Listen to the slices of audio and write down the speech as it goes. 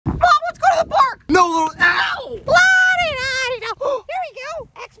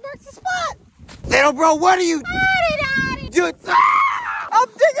Little bro, what are you? Dude, I'm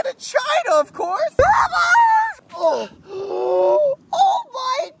digging in China, of course. Oh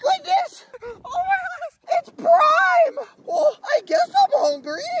my goodness. Oh my goodness. It's prime. Well, I guess I'm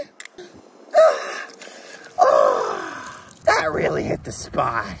hungry. That really hit the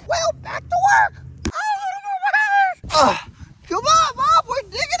spot. Well, back to work. Come on, Mom, we're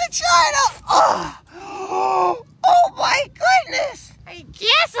digging in China. Oh my goodness. I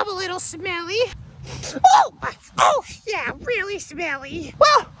guess I'm a little smelly. Oh, yeah, really smelly.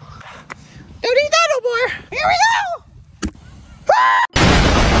 Well, don't need that no more. Here we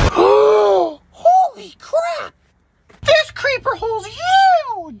go. Holy crap. This creeper hole's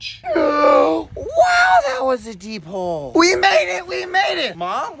huge. Wow, that was a deep hole. We made it, we made it.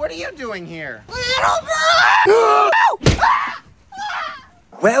 Mom, what are you doing here? Little bro.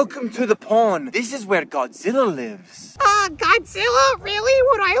 Welcome to the pond. This is where Godzilla lives. Godzilla? Really?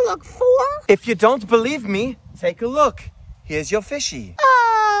 What I look for? If you don't believe me, take a look. Here's your fishy.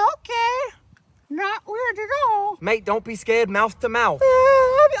 Oh, okay. Not weird at all. Mate, don't be scared, mouth to mouth.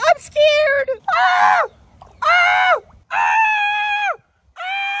 I'm scared.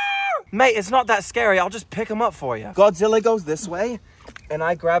 Mate, it's not that scary. I'll just pick him up for you. Godzilla goes this way, and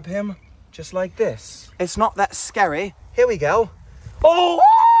I grab him just like this. It's not that scary. Here we go. Oh!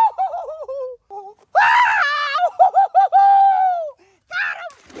 Got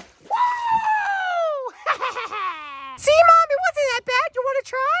him! See, Mom, it wasn't that bad. You want to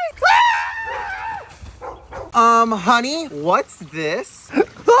try? Honey, what's this? No,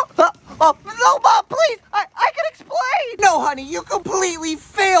 Mom, please, I can explain. No, honey, you completely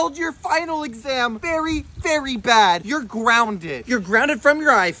failed your final exam. Very, very bad. You're grounded. You're grounded from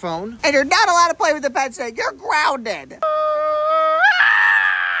your iPhone. And you're not allowed to play with the pet snake. You're grounded.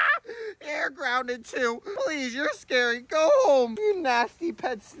 You're grounded too. Please, you're scary. Go home, you nasty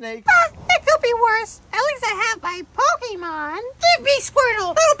pet snake. It could be worse. At least I have my Pokemon. Give me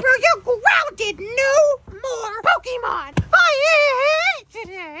Squirtle. Little bro, you're grounded. No more Pokemon. I hate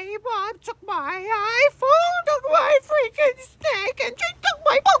today. Mom took my iPhone, took my freaking snake, and she took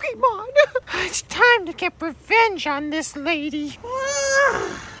my Pokemon. It's time to get revenge on this lady.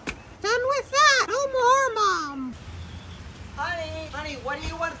 Done with that. No more, Mom. Honey, what do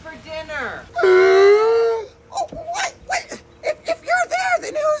you want for dinner? Wait. If you're there,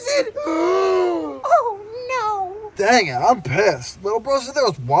 then who's in? Oh, no. Dang it, I'm pissed. Little bro said there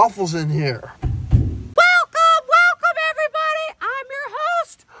was waffles in here. Welcome, everybody. I'm your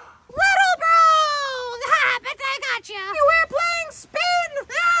host, Little Bro. But I got you. We're playing Spin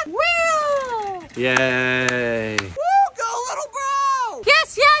That Wheel. Yay. Woo, go, Little Bro.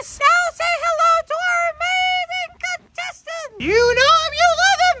 Yes. Now say hello to our amazing contestant. You know him, you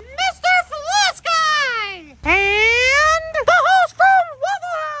love him, Mr. Floss Guy. And the host from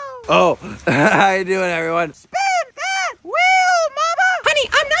Rawwfishing. Oh, how you doing, everyone? Spin that wheel, Mama. Honey,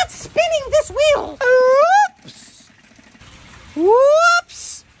 I'm not spinning this wheel.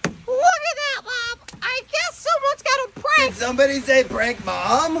 Whoops. Look at that, Mom. I guess someone's got a prank. Did somebody say prank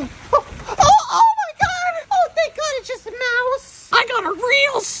Mom? Oh my God. Oh, thank God it's just a mouse. I got a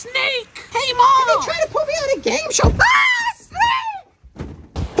real snake. Hey, Mom. They trying to put me on a game show. Snake!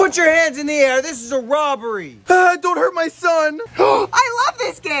 Put your hands in the air. This is a robbery. Don't hurt my son. I love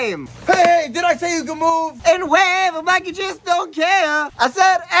this game. Hey, did I say you can move? And wave like you just don't care. I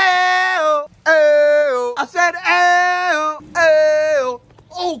said, ew, ew. I said, ew, ew.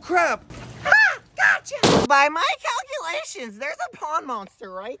 Oh, crap. Gotcha. By my calculations, there's a pond monster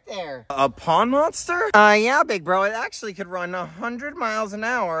right there. A pond monster? Yeah, big bro. It actually could run 100 miles an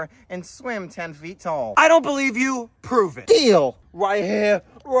hour and swim 10 feet tall. I don't believe you. Prove it. Deal. Right here.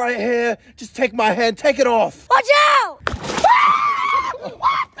 Right here. Just take my hand. Take it off. Watch out.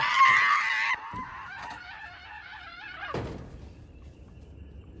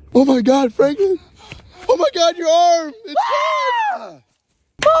 Oh my God, Franklin. Oh my God, your arm. It's gone.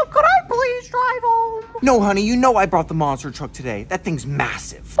 Mom, could I please drive home? No, honey, you know I brought the monster truck today. That thing's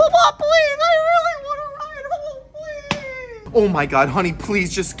massive. Mom, please, I really want to ride home, please. Oh my God, honey,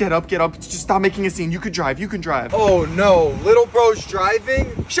 please just get up. Just stop making a scene. You can drive. Oh no, little bro's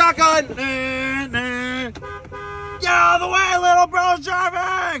driving. Shotgun. Get out of the way, little bro's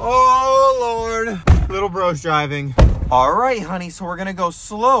driving. Oh Lord, little bro's driving. All right, honey, so we're gonna go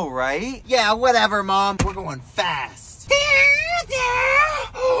slow, right? Yeah, whatever, Mom. We're going fast.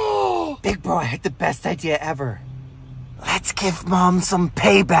 Big bro, I had the best idea ever. Let's give Mom some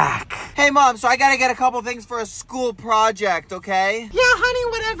payback. Hey, Mom, so I gotta get a couple things for a school project, okay? Yeah, honey,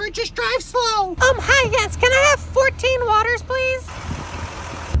 whatever. Just drive slow. Hi, yes. Can I have 14 waters, please?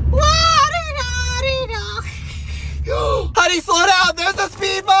 Honey, slow down. There's a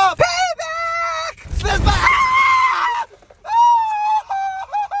speed bump. Payback!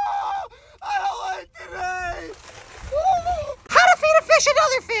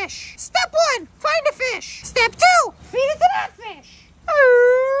 another fish. Step 1, find a fish. Step 2, feed it to that fish.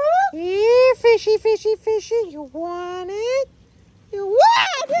 Here, fishy, fishy, fishy. You want it? You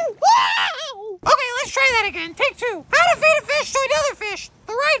want it? Wow! Okay, let's try that again. Take 2. How to feed a fish to another fish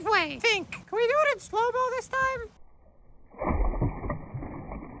the right way. Think. Can we do it in slow-mo this time?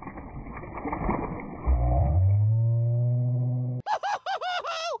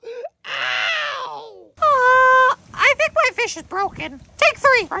 Ow! I think my fish is broken. Take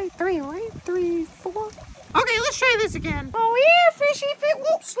 3. Right, 3, right? 3, 4. Okay, let's try this again. Oh, yeah, fishy fish.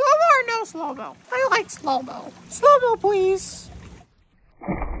 Whoa, slow-mo or no slow-mo? I like slow-mo. Slow-mo, please.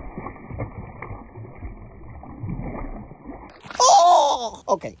 Oh!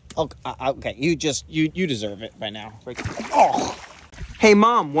 Okay. You deserve it by now. Oh! Hey,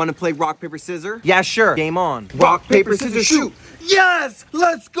 Mom, want to play rock, paper, scissors? Yeah, sure. Game on. Rock, paper, scissors, shoot! Yes!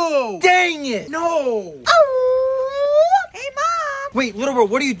 Let's go! Dang it! No! Oh! Hey, Mom! Wait, little bro,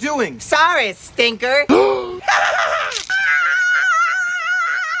 what are you doing? Sorry, stinker.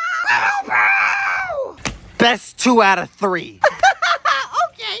 Best 2 out of 3.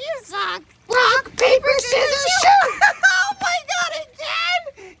 Okay, you suck. Rock, paper, scissors, shoot! Oh my God, again!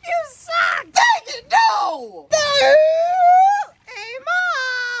 You suck! Dang it, no! Hey,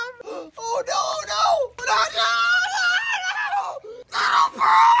 Mom! Oh no!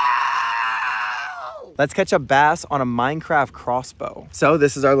 Let's catch a bass on a Minecraft crossbow. So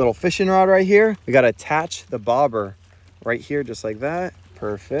this is our little fishing rod right here. We gotta attach the bobber right here, just like that.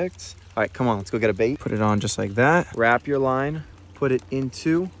 Perfect. All right, come on, let's go get a bait. Put it on just like that. Wrap your line, put it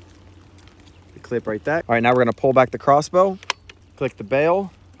into the clip right there. All right, now we're gonna pull back the crossbow, click the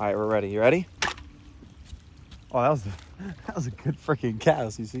bail. All right, we're ready. You ready? Oh, that was a good freaking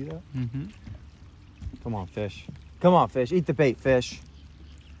cast. You see that? Mm-hmm. Come on, fish. Come on, fish. Eat the bait, fish.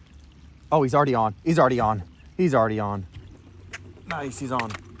 Oh, he's already on. He's already on. He's already on. Nice, he's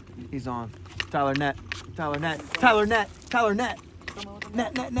on. He's on. Tyler net. Tyler net. Tyler net. Tyler net.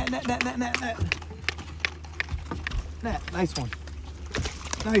 Net. Net. Nice one.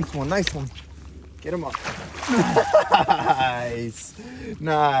 Nice one. Get him up. Nice.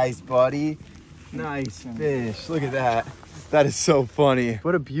 Nice, buddy. Nice fish. Look at that. That is so funny.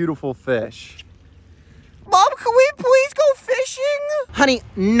 What a beautiful fish. Mom, can we please go fishing? Honey,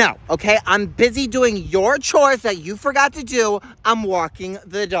 no, okay? I'm busy doing your chores that you forgot to do. I'm walking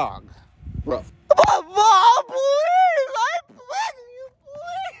the dog. Bro. Mom, please! I beg you,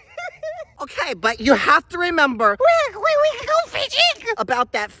 please! Okay, but you have to remember... We can go fishing!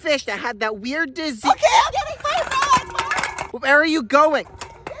 ...about that fish that had that weird disease. Okay, I'm getting my rod, Mom! Where are you going?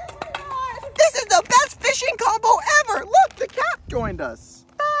 This is the best fishing combo ever! Look, the cat joined us.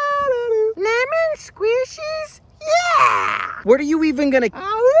 Lemon squishies? Yeah! What are you even gonna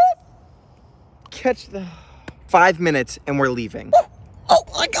catch the 5 minutes and we're leaving? Oh,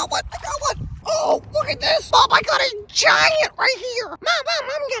 I got one. Oh, look at this. Mom, I got a giant right here. Mom,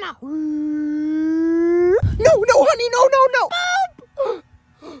 I'm gonna. No, honey, no.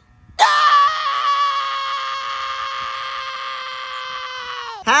 Mom!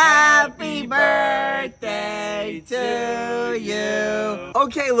 Happy birthday to you.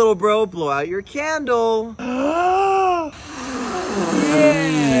 Okay, little bro, blow out your candle. Yeah.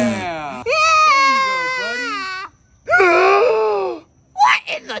 Yeah! What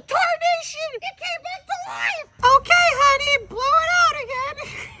in the tarnation? It came back to life! Okay, honey, blow it out again.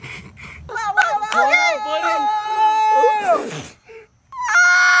 Okay, buddy.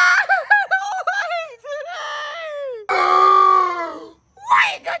 What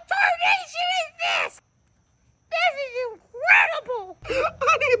in the tarnation is this? This is incredible!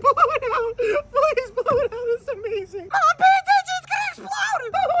 Honey, blow it out. Please blow it out. It's amazing. Mom, pay attention, it's gonna explode!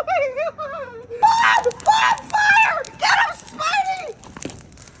 Oh my God! Mom, on fire! Get him, Spidey!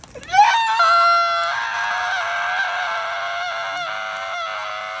 No!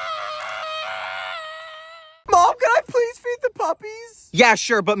 Mom, can I please feed the puppies? Yeah,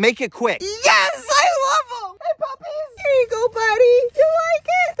 sure, but make it quick. Yes, I love them. Hey, puppies! Here you go, buddy. You like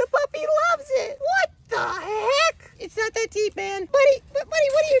it? The puppy loves it. What the heck? It's not that deep, man. Buddy, what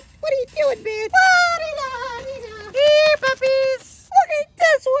are you doing, man? Here, puppies. Look at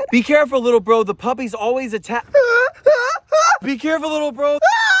this one. Be careful, little bro. The puppies always attack. Be careful, little bro.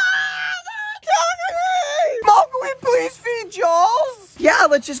 Mom, can we please feed Jaws? Yeah,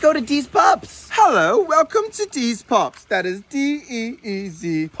 let's just go to Dee's Pups. Hello, welcome to Dee's Pups. That is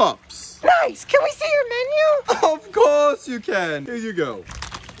D-E-E-Z Pups. Nice. Can we see your menu? Of course you can. Here you go.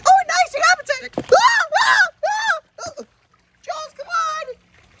 Oh, nice and appetizing. Jaws, come on.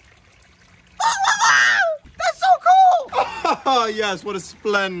 That's so cool. Yes, what a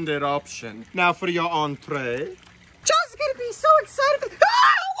splendid option. Now for your entree. Jaws is going to be so excited.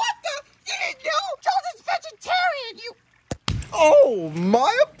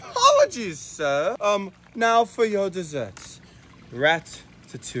 apologies, sir. Now for your desserts.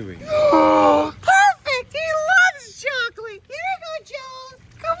 Ratatouille. Perfect! He loves chocolate! Here you go, Jules!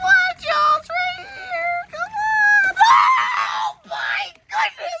 Come on, Jules! Right here! Come on! Oh, my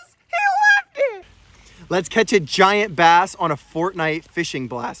goodness! He loved it! Let's catch a giant bass on a Fortnite fishing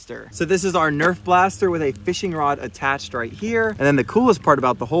blaster. So this is our Nerf blaster with a fishing rod attached right here. And then the coolest part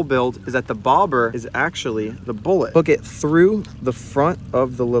about the whole build is that the bobber is actually the bullet. Hook it through the front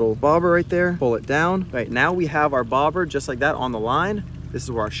of the little bobber right there. Pull it down. Right, now we have our bobber just like that on the line. This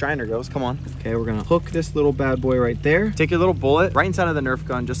is where our shiner goes, come on. Okay, we're gonna hook this little bad boy right there. Take your little bullet right inside of the Nerf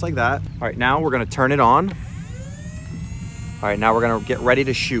gun, just like that. All right, now we're gonna turn it on. All right, now we're gonna get ready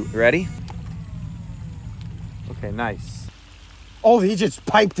to shoot. You ready? Okay, nice. Oh, he just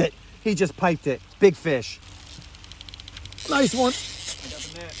piped it. He just piped it. Big fish. Nice one. I got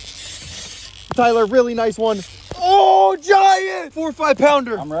the net. Tyler, really nice one. Oh, giant! 4 or 5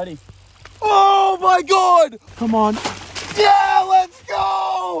 pounder. I'm ready. Oh my God. Come on. Yeah, let's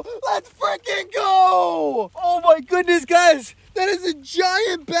go. Let's freaking go. Oh my goodness, guys. That is a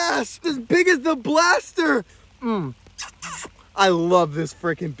giant bass. As big as the blaster. I love this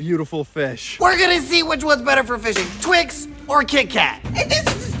freaking beautiful fish. We're gonna see which one's better for fishing, Twix or Kit Kat. And this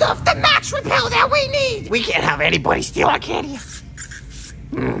is the stuff, the max repel that we need! We can't have anybody steal our candy.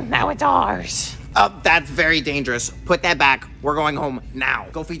 Now it's ours. That's very dangerous. Put that back. We're going home now.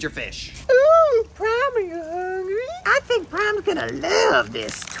 Go feed your fish. Ooh, Prime, are you hungry? I think Prime's gonna love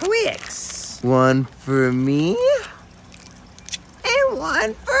this Twix. One for me. And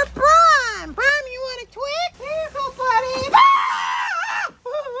one for Prime. Prime, you want a Twix? Here you go, buddy. Ah!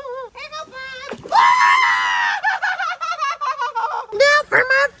 Here you go, Prime. Ah! Now for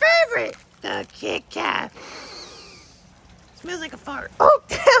my favorite, the Kit Kat. Smells like a fart. Oh,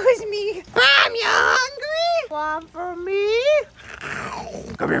 that was me. Prime, you hungry? One for me.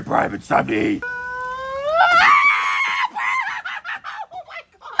 Come here, Prime. It's time to eat.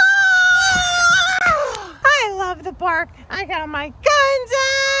 I love the park. I got my guns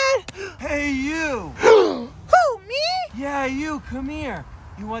on. Hey, you. Who, me? Yeah, you. Come here.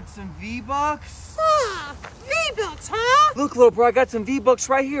 You want some V-Bucks? Ah, V-Bucks, huh? Look, little bro, I got some V-Bucks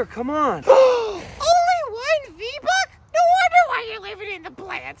right here. Come on. Only one V-Buck? No wonder why you're living in the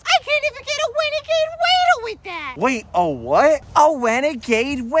plants. I can't even get a renegade waiter with that. Wait, a what? A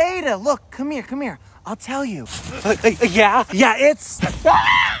renegade waiter. Look, come here, come here. I'll tell you. Yeah, it's...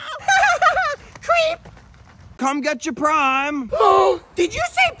 Creep. Come get your Prime. Did you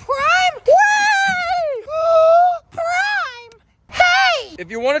say Prime? Wait! Prime! Hey!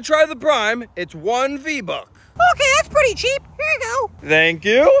 If you want to try the Prime, it's 1 V-Buck. Okay, that's pretty cheap. Here you go. Thank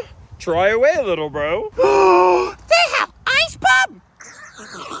you. Try away, little bro. They have ice pop?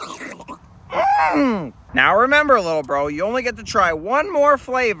 Now remember, little bro, you only get to try 1 more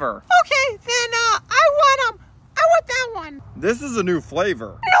flavor. Okay, then I want that one. This is a new flavor.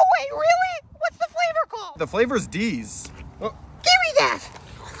 No way, really? What's the flavor called? The flavor's D's. Give me that.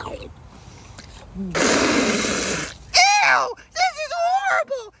 Ew, this is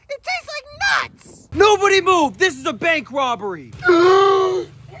horrible. It tastes like nuts. Nobody move. This is a bank robbery. No, little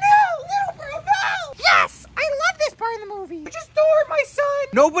bro, no. Yes, I love this part of the movie. Just don't hurt my son.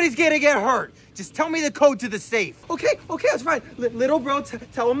 Nobody's gonna get hurt. Just tell me the code to the safe. Okay, that's fine. Little bro,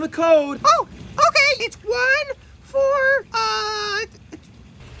 tell him the code. Oh, okay. It's 1 4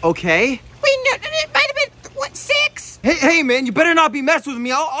 Okay. Wait, no, it might have been what 6? Hey, man, you better not be messing with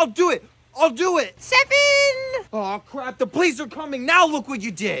me. I'll do it. I'll do it. 7. Oh, crap. The police are coming. Now look what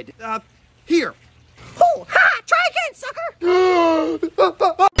you did. Here. Oh, ha! Try again, sucker.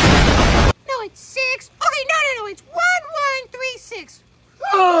 No, it's 6. Okay, no. It's 1 1 3 6.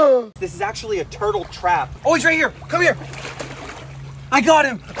 This is actually a turtle trap. Oh, he's right here. Come here. I got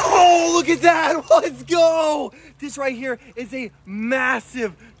him. Oh, look at that. Let's go. This right here is a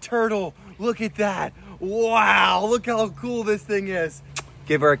massive turtle. Look at that. Wow. Look how cool this thing is.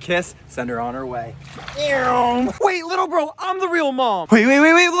 Give her a kiss. Send her on her way. Wait, little bro. I'm the real mom. Wait,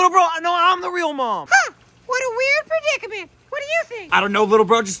 little bro. No, I'm the real mom. Huh? What a weird predicament. What do you think? I don't know, little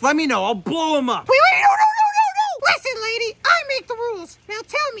bro. Just let me know. I'll blow him up. Wait, no. Listen, lady, I make the rules. Now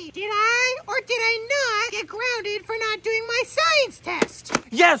tell me, did I or did I not get grounded for not doing my science test?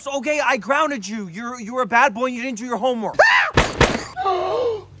 Yes, okay, I grounded you. You were a bad boy and you didn't do your homework.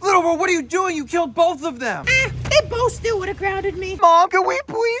 Little bro, what are you doing? You killed both of them. They both still would have grounded me. Mom, can we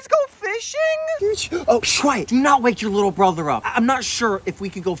please go fishing? Oh, Shwai, do not wake your little brother up. I'm not sure if we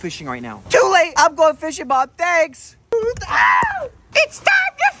could go fishing right now. Too late. I'm going fishing, Mom. Thanks. It's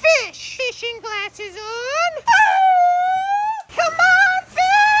time to fish. Fishing glasses on. Come on,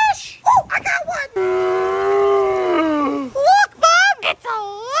 fish. Oh, I got one. Look, Mom, it's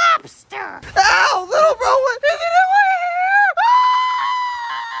a lobster.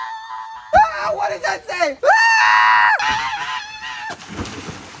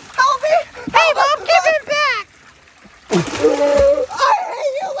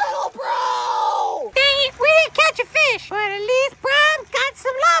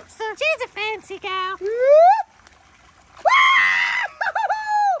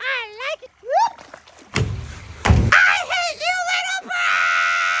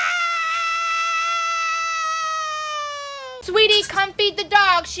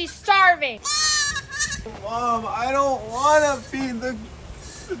 dog. She's starving. Mom, I don't want to feed the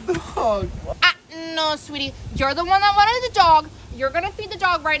dog. No, sweetie. You're the one that wanted the dog. You're going to feed the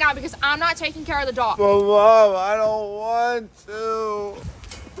dog right now because I'm not taking care of the dog. But Mom, I don't want to.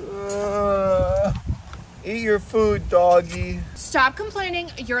 Eat your food, doggy. Stop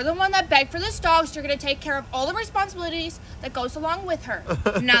complaining. You're the one that begged for this dog, so you're going to take care of all the responsibilities that goes along with her.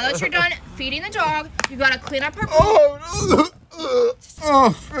 Now that you're done feeding the dog, you got to clean up her poop.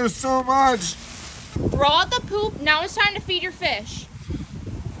 Oh, there's so much. Throw out the poop. Now it's time to feed your fish.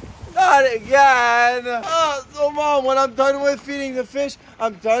 Not again. So Mom, when I'm done with feeding the fish,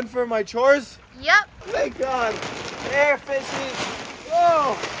 I'm done for my chores? Yep. Thank God. There, fishies.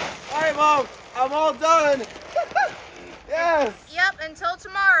 Whoa. All right, Mom. I'm all done. Yes. Yep, until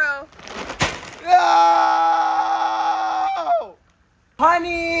tomorrow. No!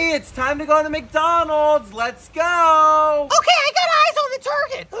 Honey, it's time to go to McDonald's. Let's go. Okay, I got eyes on the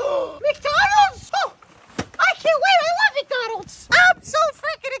target. McDonald's? Oh, I can't wait. I love McDonald's. I'm so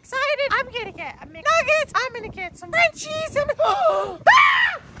freaking excited. I'm going to get a McNuggets. I'm going to get some Frenchies and...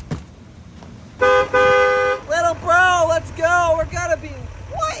 Little bro, let's go. We're going to be...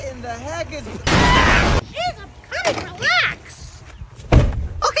 What in the heck is... Jeez, I'm coming. Relax.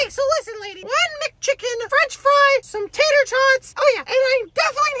 Okay, so listen, lady. 1 McChicken, French fry, some tater tots. Oh, yeah, and I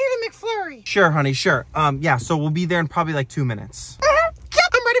definitely need a McFlurry. Sure, honey, sure. Yeah, so we'll be there in probably like 2 minutes. Yep,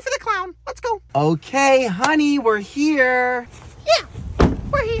 I'm ready for the clown. Let's go. Okay, honey, we're here. Yeah,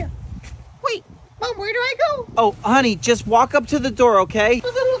 we're here. Wait, Mom, where do I go? Oh, honey, just walk up to the door, okay?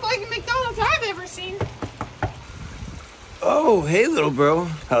 Doesn't look like a McDonald's I've ever seen. Oh, hey, little bro.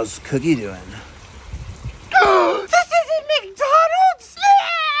 How's Cookie doing? This isn't McDonald's!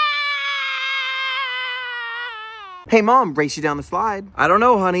 Hey, Mom, race you down the slide. I don't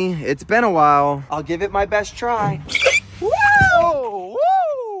know, honey. It's been a while. I'll give it my best try. Whoa!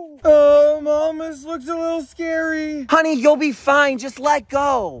 Whoa! Mom, this looks a little scary. Honey, you'll be fine. Just let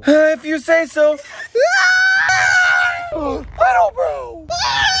go. If you say so. Little bro!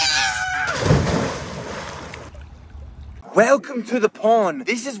 Welcome to the pond.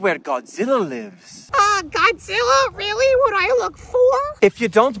 This is where Godzilla lives. Godzilla? Really? What I look for? If you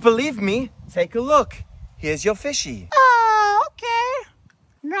don't believe me, take a look. Here's your fishy. Okay.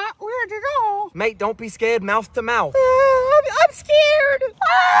 Not weird at all. Mate, don't be scared. Mouth to mouth. I'm scared.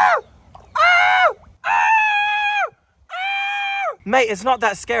 Mate, it's not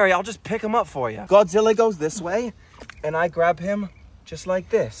that scary. I'll just pick him up for you. Godzilla goes this way, and I grab him just like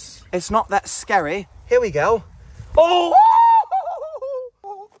this. It's not that scary. Here we go. Oh!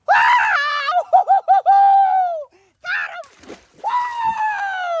 Got him!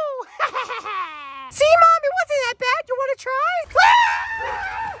 See, Mom, it wasn't that bad. You want to try?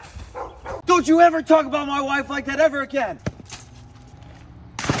 Don't you ever talk about my wife like that ever again.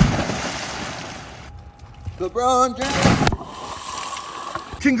 LeBron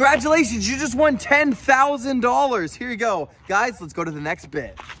James. Congratulations, you just won $10,000. Here you go. Guys, let's go to the next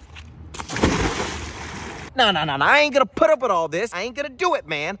bit. No, I ain't gonna put up with all this. I ain't gonna do it,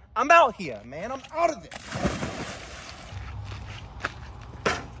 man. I'm out here, man. I'm out of this.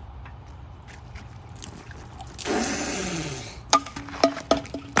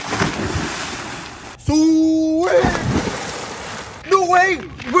 Sweet! No way!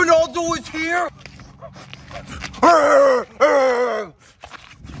 Ronaldo is here!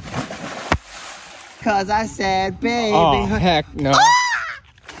 Cause I said, baby. Oh, heck no.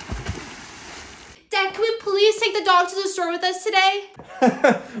 Dad, can we please take the dog to the store with us today?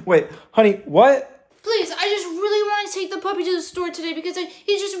 Wait, honey, what? Please, I just really want to take the puppy to the store today because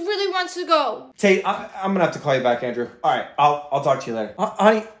he just really wants to go. Tate, I'm gonna have to call you back, Andrew. All right, I'll talk to you later.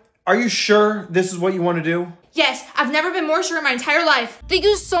 Honey, are you sure this is what you want to do? Yes, I've never been more sure in my entire life. Thank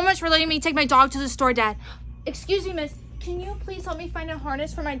you so much for letting me take my dog to the store, Dad. Excuse me, miss. Can you please help me find a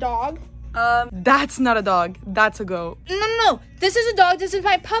harness for my dog? That's not a dog. That's a goat. No. This is a dog. This is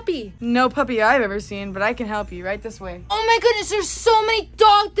my puppy. No puppy I've ever seen, but I can help you right this way. Oh my goodness, there's so many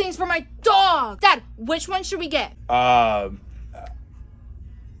dog things for my dog. Dad, which one should we get?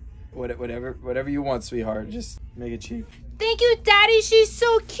 Whatever you want, sweetheart. Just make it cheap. Thank you, Daddy. She's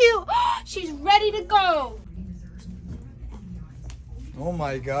so cute. She's ready to go. Oh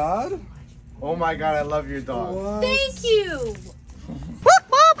my God. Oh my God, I love your dog. What? Thank you. Look,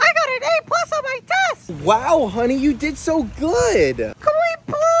 Mom, I got an A+ on my test. Wow, honey, you did so good. Can we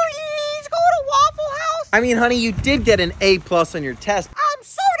please go to Waffle House? I mean, honey, you did get an A+ on your test. I'm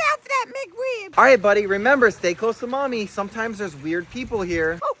so down for that McRib. All right, buddy, remember, stay close to mommy. Sometimes there's weird people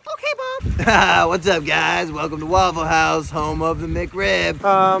here. Oh, okay, Mom. What's up, guys? Welcome to Waffle House, home of the McRib.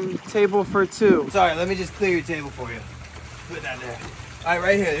 Table for two. Sorry, let me just clear your table for you. Put that there. All right,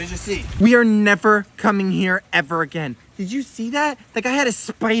 right here. There's your seat. We are never coming here ever again. Did you see that? That guy had a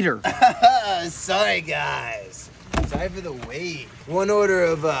spider. Sorry, guys. Sorry for the wait. One order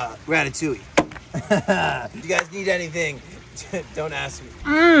of ratatouille. If you guys need anything, don't ask me.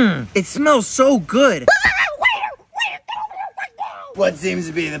 It smells so good. What seems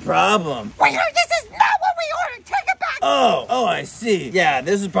to be the problem? Waiter, this is not what we ordered. Take it back. Oh, I see. Yeah,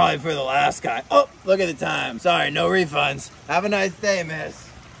 this is probably for the last guy. Oh, look at the time. Sorry, no refunds. Have a nice day, miss.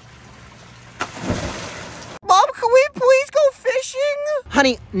 Mom, can we please go fishing?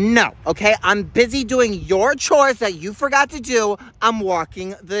 Honey, no, okay? I'm busy doing your chores that you forgot to do. I'm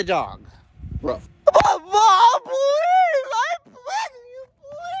walking the dog. Bro. Mom, please! I'm begging you,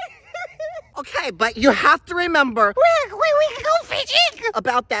 please! Okay, but you have to remember... We can go fishing.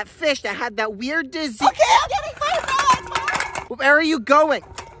 ...about that fish that had that weird disease... Okay, I'm getting my phone. Where are you going?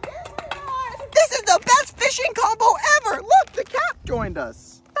 This is the best fishing combo ever! Look, the cat joined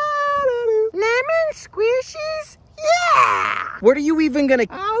us. Lemon squishies? Yeah! What are you even gonna...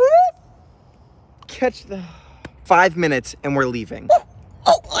 catch the... 5 minutes and we're leaving.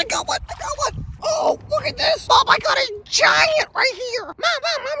 Oh, I got one. Oh, look at this. Mom, I got a giant right here. Mom,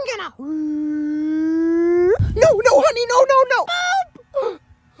 I'm gonna... No, honey, no.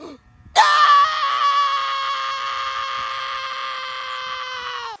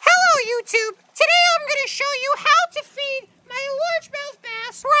 Hello, YouTube. Today I'm gonna show you how to feed my largemouth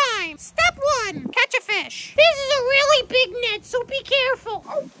bass prime. Step 1, catch a fish. This is a really big net, so be careful.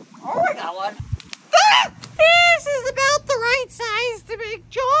 Oh, I got one. This is about the right size to make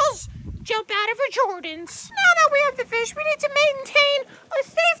Jaws jump out of her Jordans. Now that we have the fish, we need to maintain a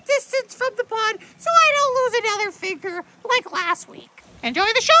safe distance from the pond so I don't lose another finger like last week.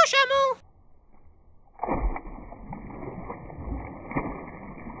 Enjoy the show, Shamu!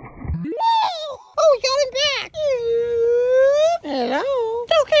 Oh, you got him back. Hello.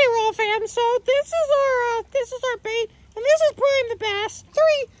 Okay, Raw fam, so this is our bait, and this is Prime the bass.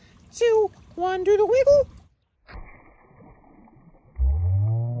 3, 2, 1, do the wiggle.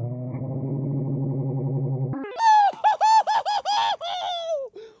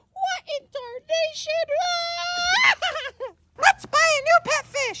 What in darnation? Let's buy a new pet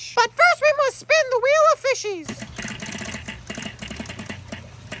fish. But first we must spin the wheel of fishies.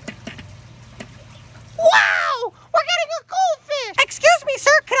 Wow! We're getting a goldfish! Excuse me,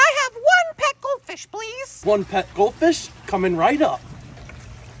 sir, can I have one pet goldfish, please? One pet goldfish coming right up.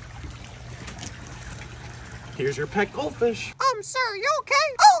 Here's your pet goldfish. Sir, you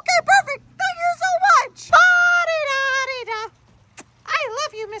okay? Okay, perfect! Thank you so much! Ba-di-da-di-da. I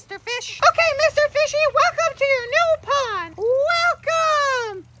love you, Mr. Fish. Okay, Mr. Fishy, welcome to your new pond.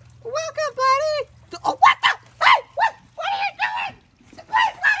 Welcome! Welcome, buddy. Oh, what the? Hey, what are you doing? Please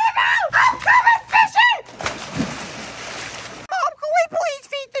let him out! I'm coming fishing! Mom, can we please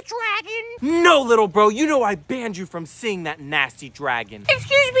feed the dragon? No, little bro, you know I banned you from seeing that nasty dragon.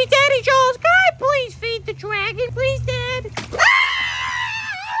 Excuse me, Daddy Jaws, can I please feed the dragon? Please, Dad?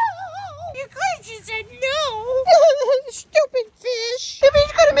 You guys just said no. Stupid fish. If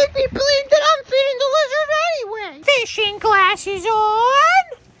he's gonna make me bleed, then I'm feeding the lizard anyway. Fishing glasses on.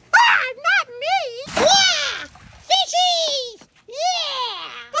 Not me. Yeah! Fishies! Yeah!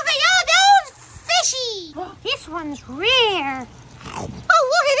 Look at all those fishies. This one's rare. Oh,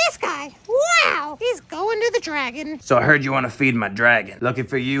 look at this guy. Wow, he's going to the dragon. So I heard you want to feed my dragon. Lucky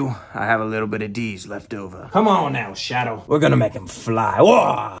for you, I have a little bit of D's left over. Come on now, Shadow. We're gonna make him fly.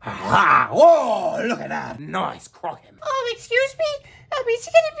 Whoa! Whoa! Look at that. Nice. Crock him. Excuse me? Is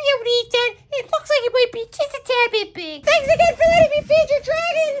he gonna be able to eat that? It looks like it might be just a tad bit big. Thanks again for letting me feed your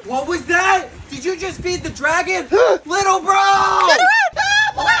dragon. What was that? Did you just feed the dragon? Little bro!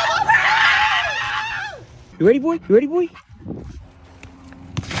 You ready, boy? You ready, boy?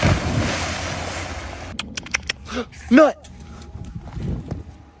 Nut!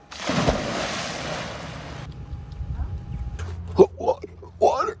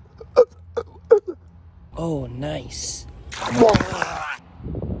 Water. Oh, nice.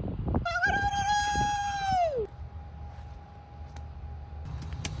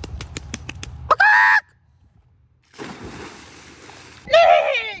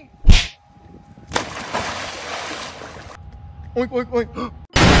 Oink, oink, oink.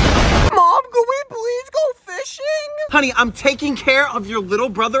 Mom, can we please go fishing? Honey, I'm taking care of your little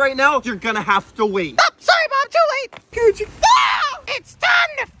brother right now. You're gonna have to wait. Oh, sorry, Mom, too late. Ah! It's time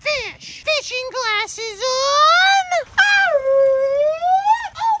to fish. Fishing glasses on.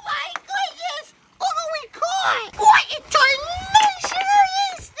 Oh my goodness! Look what we caught! What in tarnation are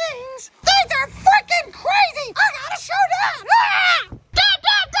these things? These are freaking crazy! I gotta show Dad! Ah! Dad!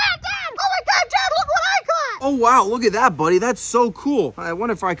 Oh my God, Dad, look what I caught! Oh, wow, look at that, buddy. That's so cool. I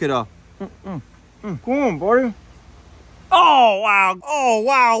wonder if I could, Come on, buddy. Oh,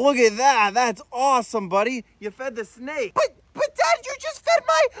 wow, look at that. That's awesome, buddy. You fed the snake. But Dad, you just fed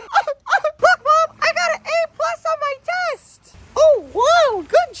my... Look, Mom, I got an A+ on my test. Oh, wow,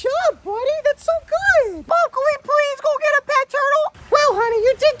 good job, buddy. That's so good. Mom, can we please go get a pet turtle? Well, honey,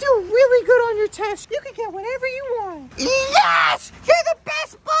 you did do really good on your test. You can get whatever you want. Yes! You're the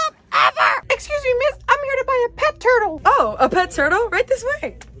best mom ever! Excuse me, miss. I'm here to buy a pet turtle. Oh, a pet turtle? Right this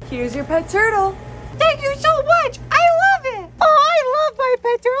way. Here's your pet turtle. Thank you so much. I love it. Oh, I love my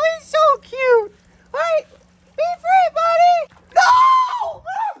pet turtle. He's so cute. All right, be free, buddy. No!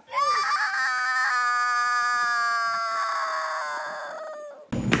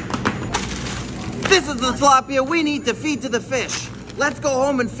 This is the tilapia we need to feed to the fish. Let's go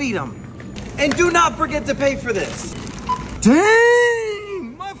home and feed them. And do not forget to pay for this.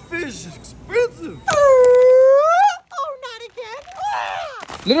 Dang, my fish is expensive. Oh, not again.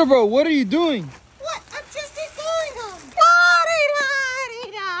 Little bro, what are you doing? What? I'm just ignoring them.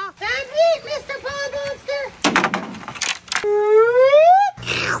 La-di-da-di-da. Time to eat, Mr. Pond Monster.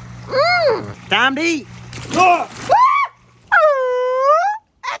 Time to eat.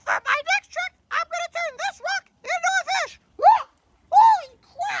 And for my next trick, I'm going to turn this rock into a fish. Holy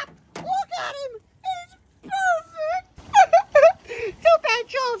crap. Look at him. He's perfect. Too bad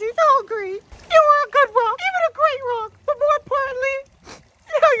Josie's hungry. You were a good rock, even a great rock. But more importantly,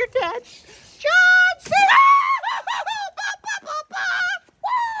 now you're dead. John Cena!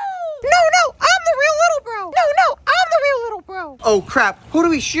 No, I'm the real little bro. No, I'm the real little bro. Oh, crap. Who do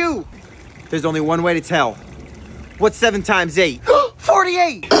we shoot? There's only one way to tell. What's 7 times 8?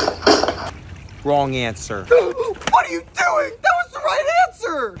 48! Wrong answer. What are you doing? That was the right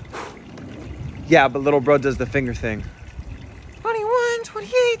answer! Yeah, but little bro does the finger thing. 21,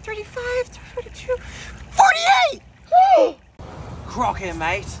 28, 35, 32, 48! Crockett,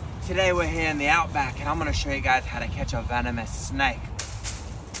 mate. Today we're here in the outback and I'm gonna show you guys how to catch a venomous snake.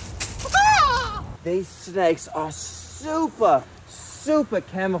 Ah! These snakes are super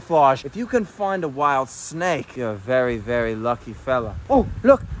camouflage. If you can find a wild snake, you're a very, very lucky fella. Oh,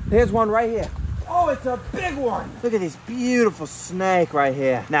 look, there's one right here. Oh, it's a big one. Look at this beautiful snake right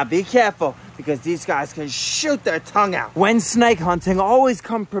here. Now be careful because these guys can shoot their tongue out. When snake hunting, always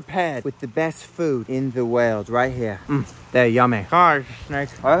come prepared with the best food in the world right here. They're yummy. Hi, snake.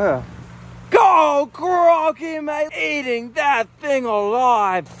 Right here. Go, Crocky, mate. Eating that thing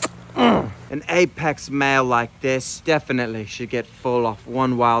alive. An apex male like this definitely should get full off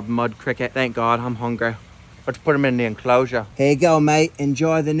one wild mud cricket. Thank God, I'm hungry. Let's put him in the enclosure. Here you go, mate.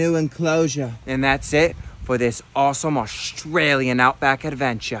 Enjoy the new enclosure. And that's it for this awesome Australian outback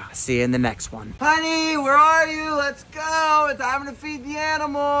adventure. See you in the next one. Honey, where are you? Let's go. It's time to feed the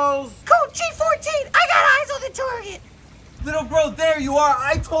animals. Code G14, I got eyes on the target. Little bro, there you are.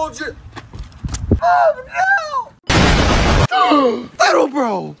 I told you. Oh, no! Little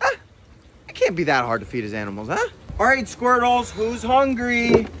bro. It can't be that hard to feed his animals, huh? All right, Squirtles, who's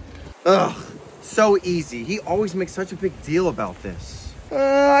hungry? Ugh, so easy. He always makes such a big deal about this.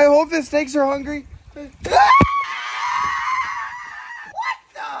 I hope the snakes are hungry. What the?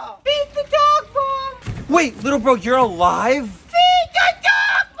 Feed the dog, Mom. Wait, little bro, you're alive? Feed the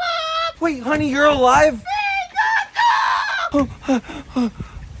dog, Mom. Wait, honey, you're alive? Feed the dog.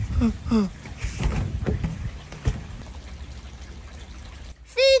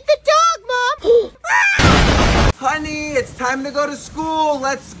 Feed the dog, Mom. Honey, it's time to go to school.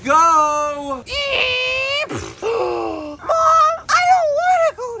 Let's go. Mom, I don't want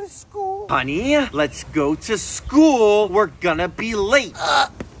to go to school. Honey, let's go to school. We're gonna be late.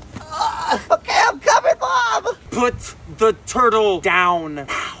 Okay, I'm coming, Mom. Put the turtle down.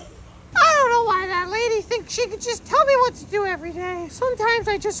 I don't know why that lady thinks she could just tell me what to do every day. Sometimes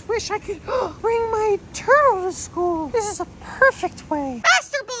I just wish I could bring my turtle to school. This is a perfect way.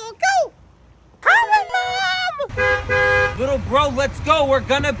 Master Ball, go! Coming, Mom! Little bro, let's go. We're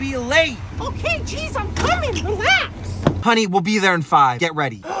gonna be late. Okay, geez, I'm coming. Relax. Honey, we'll be there in 5. Get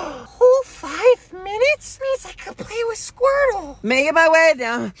ready. Oh, 5 minutes? Means I could play with Squirtle. Making my way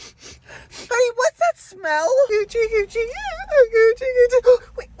down. Honey, what's that smell?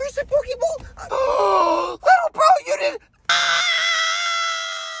 Wait, where's the Pokeball? Little bro, you didn't...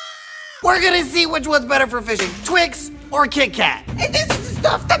 We're gonna see which one's better for fishing, Twix or Kit Kat. And this is the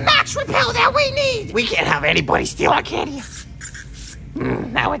stuff, the max repel that we need. We can't have anybody steal our candy.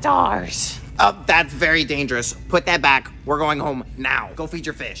 Now it's ours. That's very dangerous. Put that back. We're going home now. Go feed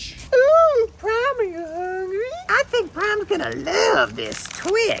your fish. Ooh, Prime, are you hungry? I think Prime's gonna love this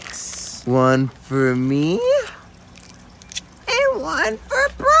Twix. One for me. And one for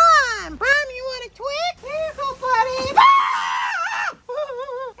Prime. Prime, you want a Twix? Here you go,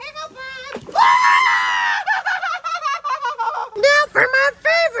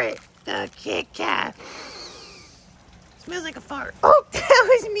 favorite, the Kit Kat. Smells like a fart. Oh, that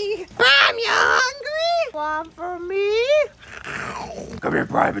was me. Mom, you hungry? One for me? Come here,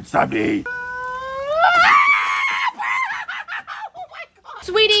 Private Sunday.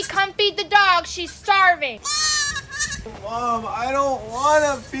 Sweetie, come feed the dog. She's starving. Mom, I don't want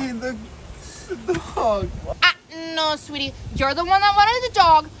to feed the dog. No, sweetie. You're the one that wanted the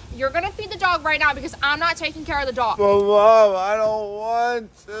dog. You're going to feed the dog right now because I'm not taking care of the dog. But Mom, I don't want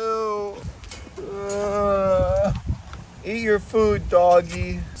to. Eat your food,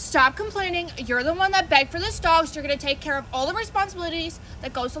 doggy. Stop complaining. You're the one that begged for this dog, so you're going to take care of all the responsibilities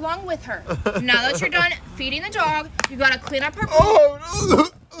that goes along with her. Now that you're done feeding the dog, you got to clean up her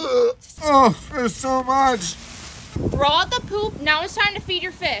poop. Oh, there's so much. Throw out the poop. Now it's time to feed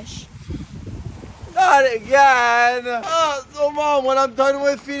your fish. Not again. So Mom, when I'm done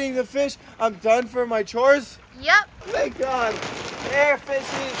with feeding the fish, I'm done for my chores? Yep. Thank God. There,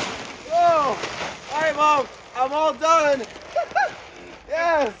 fishies. Whoa. All right, Mom. I'm all done.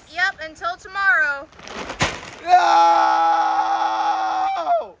 Yes. Yep, until tomorrow. No!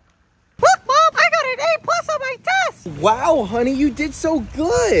 Look, Mom, I got an A+ on my test. Wow, honey, you did so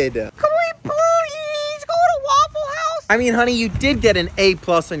good. Can we please go to Waffle House? I mean, honey, you did get an A+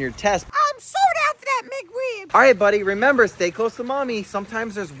 on your test. I'm so down for that McRib. All right, buddy, remember, stay close to Mommy.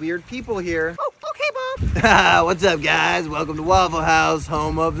 Sometimes there's weird people here. Oh, okay, Mom. What's up, guys? Welcome to Waffle House,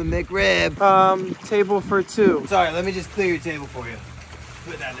 home of the McRib. Table for two. Sorry, let me just clear your table for you.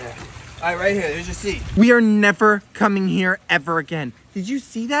 Put that there. All right, right here, there's your seat. We are never coming here ever again. Did you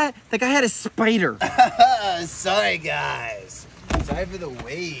see that? That guy had a spider. Sorry, guys. Sorry for the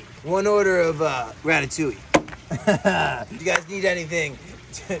wait. One order of ratatouille. If you guys need anything,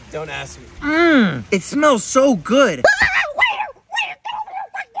 don't ask me. It smells so good.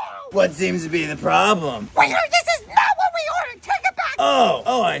 What seems to be the problem? Waiter, this is not what we ordered. Take it back.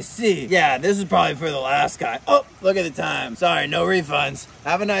 Oh, I see. Yeah, this is probably for the last guy. Oh, look at the time. Sorry, no refunds.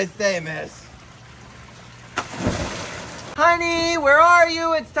 Have a nice day, miss. Honey, where are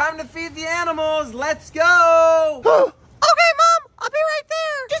you? It's time to feed the animals. Let's go. Okay, Mom, I'll be right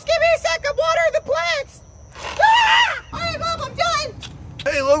there. Just give me a sec. I'm watering the plants. All right, Mom, I'm done.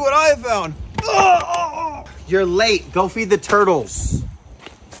 Hey, look what I found. You're late. Go feed the turtles.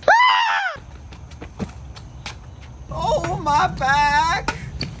 Oh, my back.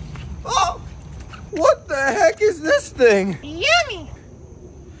 Oh, what the heck is this thing? Yummy.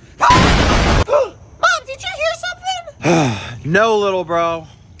 Mom, did you hear something? No, little bro.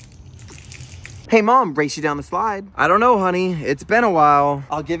 Hey, Mom, race you down the slide. I don't know, honey. It's been a while.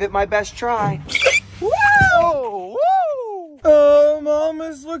 I'll give it my best try. Whoa! Whoa! Mom,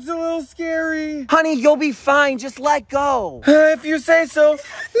 this looks a little scary. Honey, you'll be fine. Just let go. If you say so.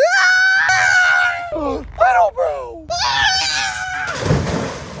 Little bro!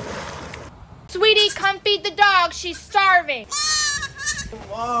 Sweetie, come feed the dog. She's starving.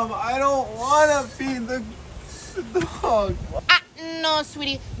 Mom, I don't want to feed the dog. No,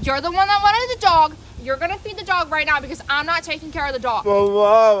 sweetie. You're the one that wanted the dog. You're going to feed the dog right now because I'm not taking care of the dog. But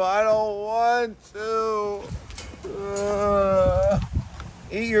Mom, I don't want to.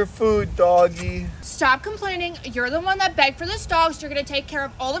 Eat your food, doggy. Stop complaining. You're the one that begged for this dog, so you're going to take care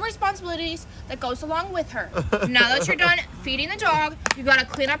of all the responsibilities that goes along with her. Now that you're done feeding the dog, you got to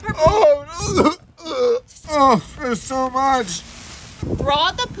clean up her poop. Oh, there's so much. Throw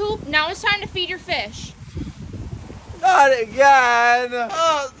out the poop. Now it's time to feed your fish. Not again.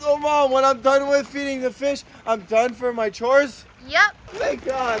 So Mom, when I'm done with feeding the fish, I'm done for my chores? Yep. Thank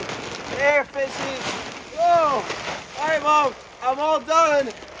God. There, fishies. Whoa. All right, Mom. I'm all done.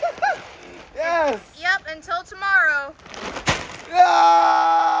 Yes. Yep, until tomorrow.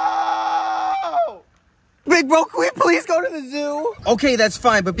 No! Big bro, can we please go to the zoo? Okay, that's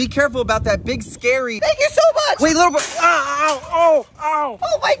fine, but be careful about that big scary. Thank you so much. Wait, little bro. Ow.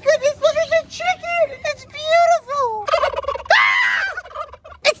 Oh my goodness, look at the chicken. It's beautiful.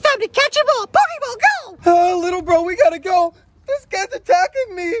 It's time to catch him all. Pokeball, go. Little bro, we gotta go. This guy's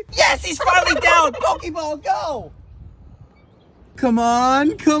attacking me. Yes, he's finally down. Pokeball, go. Come on.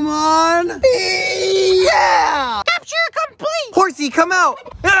 Yeah! Capture complete. Horsey, come out.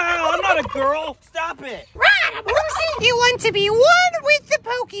 I'm not a girl. Stop it. Right, I'm Horsey. You want to be one with the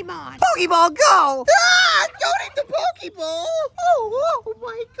Pokemon. Pokeball, go. Don't eat the Pokeball. Oh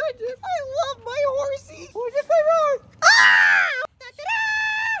my goodness. I love my Horsey. What is my wrong?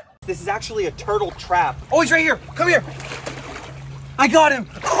 This is actually a turtle trap. Oh, he's right here. Come here. I got him.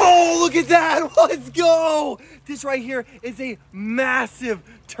 Oh, look at that. Let's go. This right here is a massive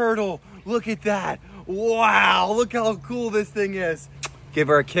turtle. Look at that. Wow, look how cool this thing is. Give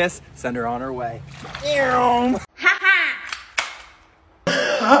her a kiss, send her on her way.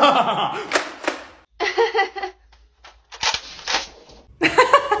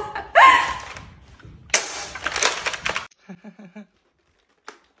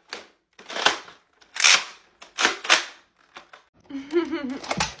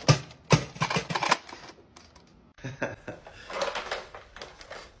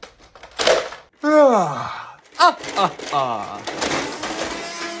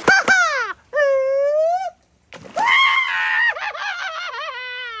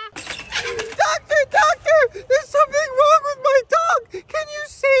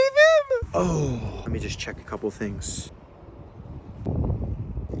 Oh, let me just check a couple things.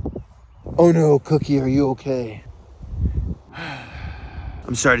 Oh no, Cookie, are you okay?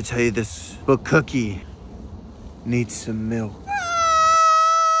 I'm sorry to tell you this, but Cookie needs some milk.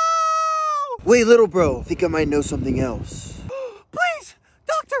 Wait, little bro, I think I might know something else. Please,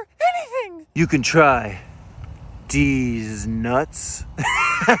 doctor, anything. You can try these nuts.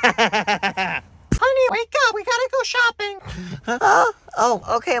 Honey, wake up. We gotta go shopping. Oh,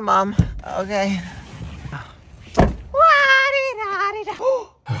 okay, Mom. Okay.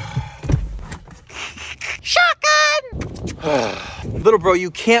 Shotgun! Little bro, you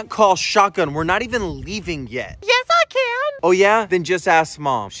can't call shotgun. We're not even leaving yet. Yes, I can. Oh yeah? Then just ask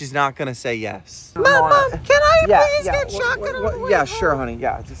Mom. She's not gonna say yes. Mom, can I please get shotgun on the way Yeah, home? sure, honey.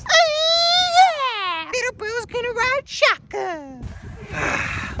 Yeah, just... Yeah! Little bro's gonna ride shotgun.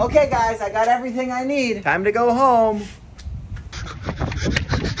 Okay, guys, I got everything I need. Time to go home.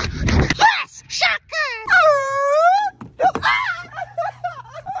 Yes! Shotgun! I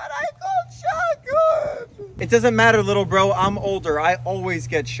called shotgun! It doesn't matter, little bro. I'm older. I always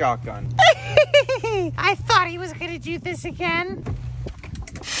get shotgun. I thought he was gonna do this again.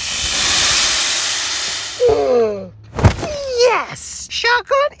 Yes!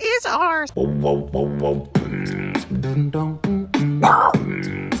 Shotgun is ours.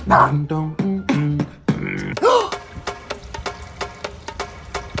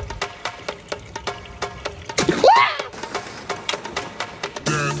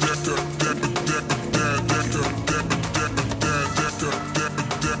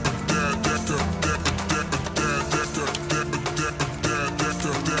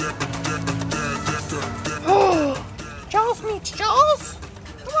 Jaws meets Jaws.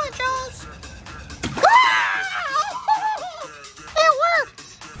 Come on, Jaws. It worked.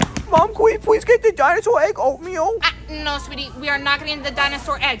 Mom, can we please get the dinosaur egg oatmeal? No, sweetie, we are not getting the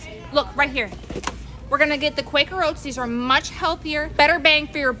dinosaur eggs. Look, right here. We're gonna get the Quaker Oats. These are much healthier, better bang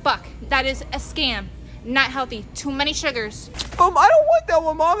for your buck. That is a scam. Not healthy. Too many sugars. I don't want that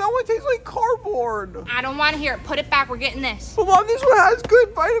one, Mom. That one tastes like cardboard. I don't want to hear it. Put it back. We're getting this. But Mom, this one has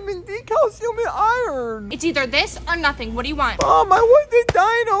good vitamin D, calcium, and iron. It's either this or nothing. What do you want? Mom, I want the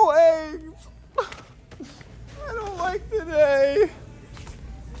dino eggs. I don't like today.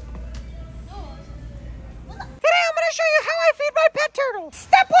 Today I'm gonna show you how I feed my pet turtle.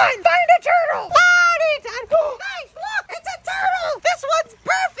 Step 1, find a turtle. Guys, look, it's a turtle. This one's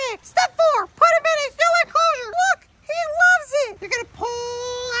perfect. Step 4, put him in his new enclosure. Look, he loves it. You're gonna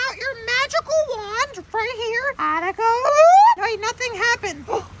pull out your magical wand right here. Gotta go. Wait, nothing happened.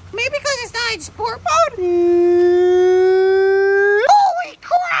 Maybe because it's not in sport mode. Holy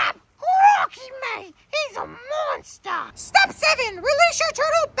crap! Rocky mate, he's a monster. Step 7, release your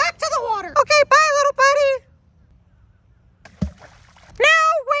turtle back to the water. Okay, bye, little buddy. Now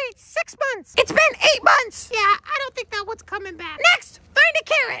wait 6 months. It's been 8 months. Yeah, I don't think that one's coming back. Next, find a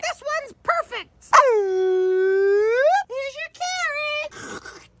carrot. This one's perfect. Here's your carrot.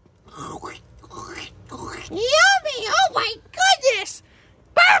 Yummy! Oh my goodness!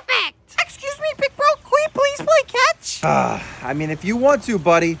 Perfect! Excuse me, big bro. Can we please play catch? I mean, if you want to,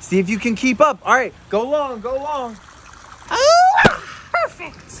 buddy, see if you can keep up. All right, go long, go long. Oh,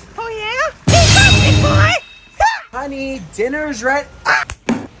 perfect. Oh yeah? Keep up, big boy. Honey, dinner's ready.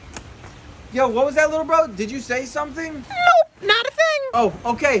 Yo, what was that, little bro? Did you say something? Nope, not a thing. Oh,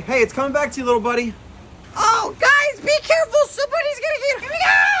 okay. Hey, it's coming back to you, little buddy. Oh, guys, be careful. Somebody's gonna get. Here we go.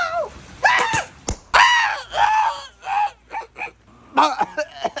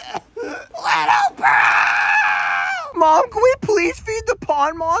 Little bro! Mom, can we please feed the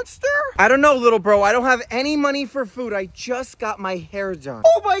pond monster? I don't know, little bro. I don't have any money for food. I just got my hair done.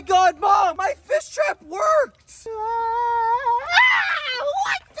 Oh my God, Mom! My fish trap worked!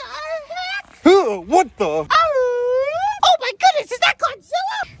 What the heck? What the? Oh my goodness, is that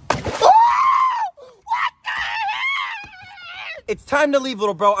Godzilla? Oh, what the heck? It's time to leave,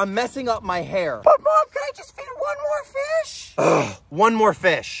 little bro. I'm messing up my hair. But Mom, can I just feed one more fish? Ugh, one more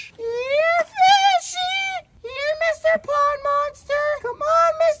fish. Here, fishy! Here, Mr. Pond Monster! Come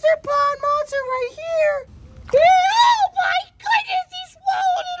on, Mr. Pond Monster, right here! Oh my goodness, he's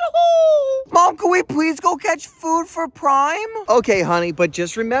falling in a hole. Mom, can we please go catch food for Prime? Okay, honey, but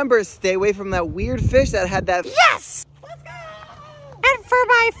just remember, stay away from that weird fish that had that. Yes! Let's go! And for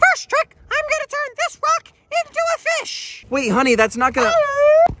my first trick, I'm gonna turn this rock into a fish. Wait, honey, that's not gonna.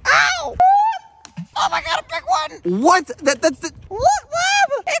 Ow! Oh my God, a big one! What? That's the. Look,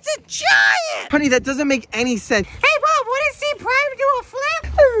 Bob! It's a giant! Honey, that doesn't make any sense. Hey, Bob, want to see Prime do a flip?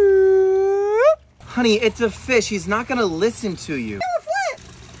 Honey, it's a fish. He's not gonna listen to you. Do a flip!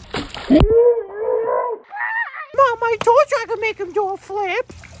 Mom, I told you I could make him do a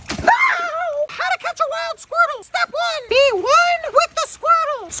flip. Ow! How to catch a wild squirtle. Step 1. Be one with the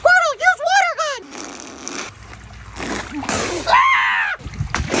squirtle. Squirtle, use water gun.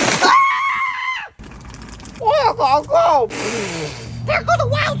 Go! There goes a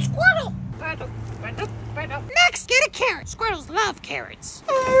wild squirtle. Next, get a carrot. Squirtles love carrots.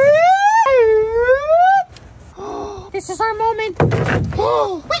 This is our moment. We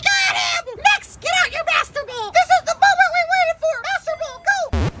got him! Next, get out your master ball. This is the moment we waited for. Master ball, go!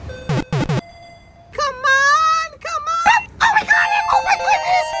 Come on, come on. Oh, we got him! Oh my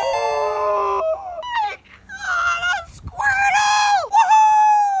goodness! Oh my God, a Squirtle!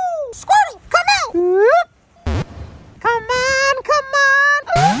 Woohoo! Squirtle, come out! Come on, come on.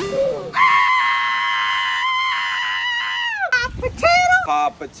 Hot potato!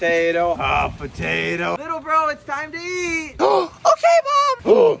 Hot potato, hot potato. Little bro, it's time to eat. Okay,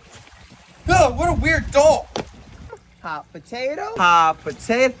 Mom. Oh, what a weird doll. Hot potato, hot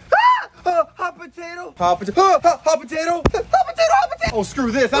potato. Hot potato, hot potato, hot potato, hot potato, hot potato. Oh,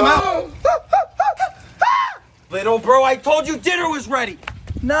 screw this, I'm out. Little bro, I told you dinner was ready.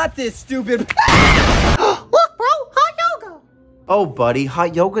 Not this stupid. Look, bro, hot yoga. Oh, buddy,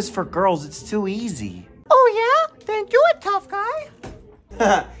 hot yoga's for girls. It's too easy. Oh, yeah? Then do it, tough guy.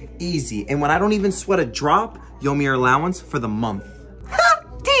 Easy. And when I don't even sweat a drop, you owe me your allowance for the month.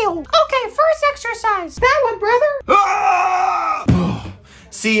 Deal. Okay, first exercise. That one, brother.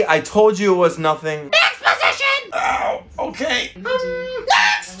 See, I told you it was nothing. Next position. Ow, okay.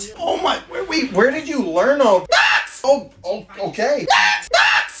 Next. Oh my, where did you learn all? Next. Oh, okay. Next.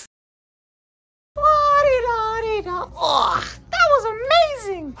 La-di-da-di-da. Oh, that was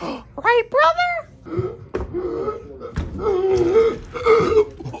amazing. Right, brother?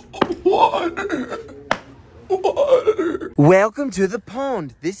 Welcome to the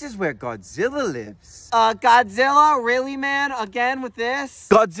pond. This is where Godzilla lives. Godzilla? Really, man? Again with this?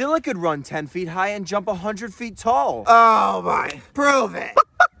 Godzilla could run 10 feet high and jump 100 feet tall. Oh my. Prove it.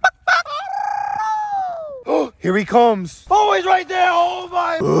 Oh, here he comes. Oh, he's right there. Oh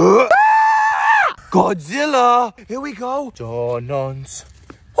my. Godzilla. Here we go. Donuts.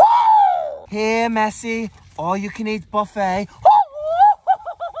 Here, Messi. All you can eat buffet.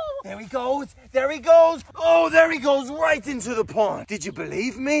 There he goes. There he goes. Oh, there he goes right into the pond. Did you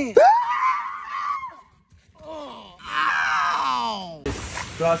believe me? Ow.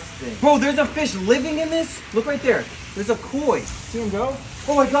 Disgusting. Bro, there's a fish living in this. Look right there. There's a koi. See him go?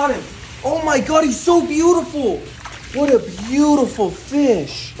 Oh, I got him. Oh my God, he's so beautiful. What a beautiful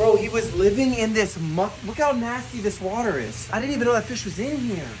fish. Bro, he was living in this muck. Look how nasty this water is. I didn't even know that fish was in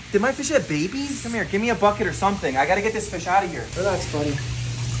here. Did my fish have babies? Come here, give me a bucket or something. I gotta get this fish out of here. Relax, buddy.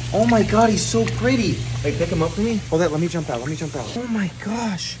 Oh my God, he's so pretty. Hey, pick him up for me. Hold that, let me jump out, Oh my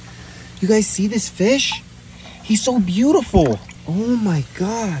gosh. You guys see this fish? He's so beautiful. Oh my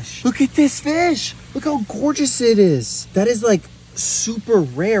gosh. Look at this fish. Look how gorgeous it is. That is like super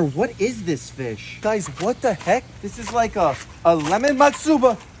rare. What is this fish? Guys, what the heck? This is like a lemon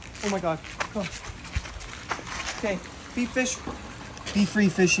matsuba. Oh my God. Come. Okay, be fish. Be free,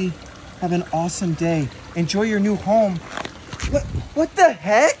 fishy. Have an awesome day. Enjoy your new home. What the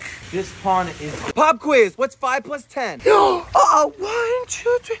heck? This pond is... Pop quiz. What's 5 plus 10? 1,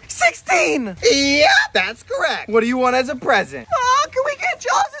 2, 3, 16. Yep, that's correct. What do you want as a present? Oh, can we get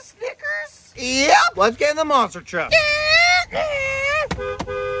Jaws a Snickers? Yep. Let's get in the monster truck. Get out of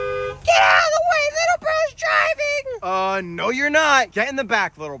the way, little bro's driving. No, you're not. Get in the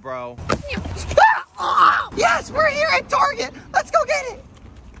back, little bro. Yes, we're here at Target. Let's go get it.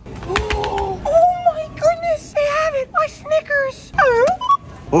 Oh my goodness, they have it. My Snickers.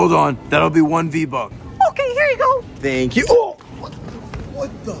 Hold on, that'll be 1 V-Buck. Okay, here you go. Thank you. Oh,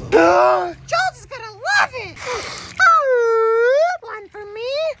 what the? Jaws is gonna love it. One for me.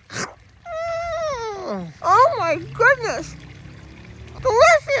 Oh my goodness.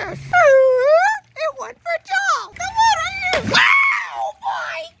 Delicious. It went for Jaws. Come on, here. Oh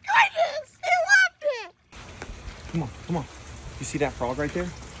my goodness. He loved it. Come on. You see that frog right there?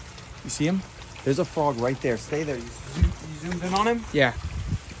 You see him? There's a frog right there. Stay there. You zoomed in on him? Yeah.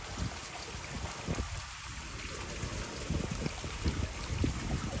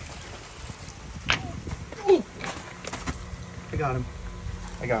 got him.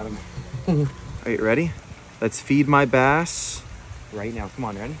 I got him. All right, ready? Let's feed my bass right now. Come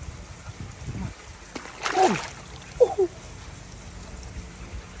on, ready? Come on. Oh.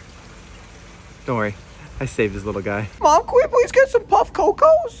 Don't worry, I saved this little guy. Mom, can we please get some puff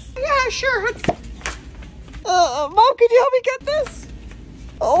cocos? Yeah, sure. Mom, can you help me get this?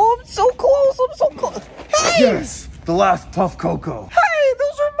 Oh, I'm so close, I'm so close. Hey! Yes, the last puff cocoa. Hey,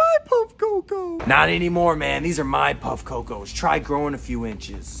 those are my puff cocoa. Not anymore, man. These are my puff cocos. Try growing a few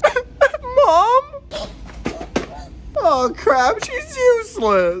inches. Mom? Oh, crap, she's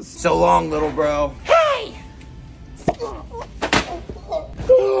useless. So long, little bro. Hey!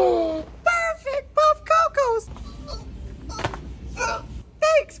 Perfect puff cocos.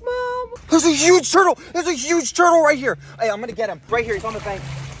 Thanks, Mom. There's a huge turtle. There's a huge turtle right here. Hey, I'm gonna get him. Right here, he's on the bank.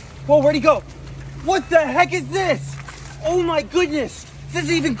 Whoa, where'd he go? What the heck is this? Oh my goodness. This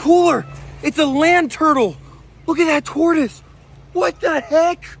is even cooler. It's a land turtle. Look at that tortoise. What the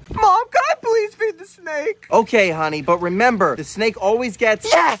heck? Mom, can I please feed the snake? Okay, honey, but remember, the snake always gets...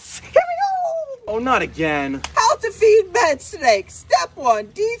 Yes! Here we go! Oh, not again. How to feed bed snake. Step 1,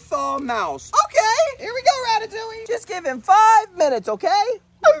 dethaw mouse. Okay, here we go, Ratatouille. Just give him 5 minutes, okay?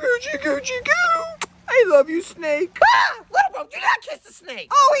 Goochie, goochie, goo. I love you, snake. Ah! Little bro, do not kiss the snake.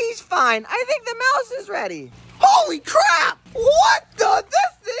 Oh, he's fine. I think the mouse is ready. Holy crap! What the?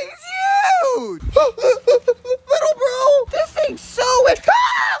 This thing's huge! Little bro, this thing's so big.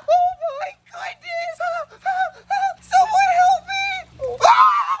 Ah! Oh my goodness! Someone help me!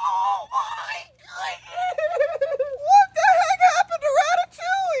 Oh my goodness! What the heck happened to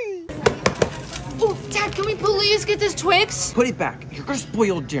Ratatouille? Oh, Dad, can we please get this Twix? Put it back. You're gonna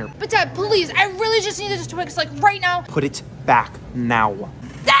spoil dinner. But Dad, please, I really just need this Twix, like, right now. Put it back now.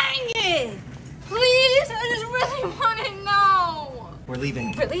 Dang it! Please, I just really want it now. We're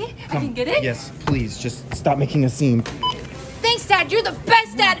leaving. Really? I can get it? Yes, please. Just stop making a scene. Thanks, Dad. You're the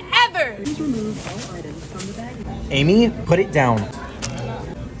best dad ever. Please remove all items from the bag. Amy, put it down.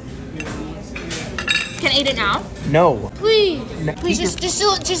 Can I eat it now? No. Please. No, Please, eat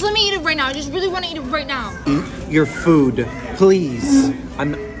just let me eat it right now. I just really want to eat it right now. Eat your food, please.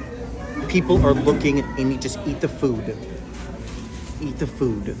 People are looking. Amy, just eat the food. Eat the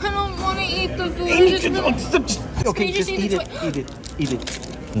food. I don't want to eat the food. Amy, Okay, just eat it. Eat it. Eat it.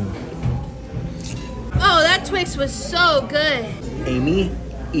 Oh, that Twix was so good. Amy,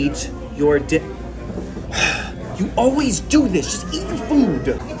 eat your You always do this. Just eat your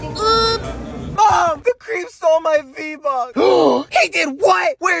food. Mom, the creep stole my V-Bucks. He did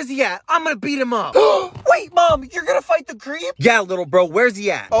what? Where's he at? I'm gonna beat him up. Wait, Mom, you're gonna fight the creep? Yeah, little bro, where's he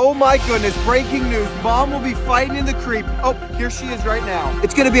at? Oh my goodness, breaking news. Mom will be fighting in the creep. Oh, here she is right now.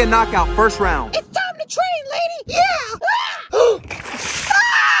 It's gonna be a knockout, first round. It's time to train, lady. Yeah.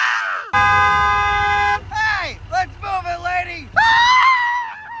 Hey, let's move it, lady.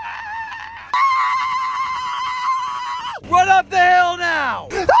 Run up the hill now.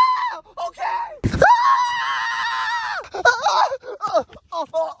 Okay.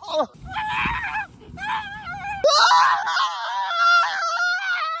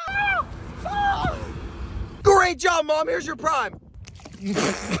 Great job, Mom. Here's your prime.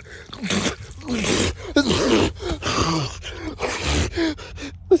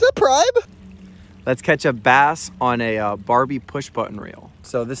 Was that prime? Let's catch a bass on a Barbie push button reel.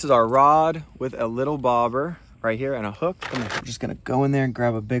 So this is our rod with a little bobber right here and a hook. We're just gonna go in there and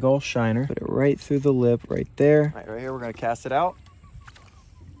grab a big old shiner. Put it right through the lip right there. All right here, we're gonna cast it out.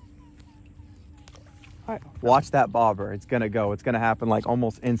 All right, watch that bobber. It's gonna go. It's gonna happen like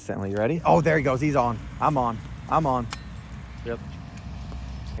almost instantly. You ready? Oh, there he goes. He's on. I'm on. I'm on. Yep.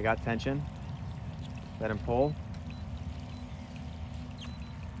 I got tension. Let him pull.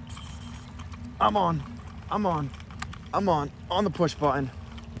 I'm on. I'm on. I'm on the push button.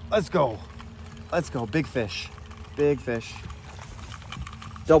 Let's go. Let's go. Big fish. Big fish.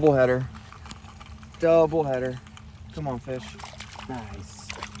 Double header. Double header. Come on, fish. Nice.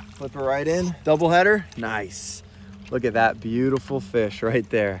 Flip it right in. Double header. Nice. Look at that beautiful fish right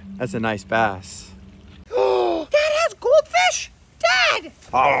there. That's a nice bass. Dad has goldfish. Dad.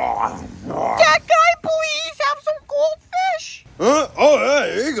 Dad, can I please have some goldfish? Huh? Oh, yeah,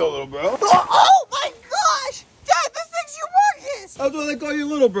 here you go, little bro. Oh my gosh. Dad, this thing's humongous. That's what they call you,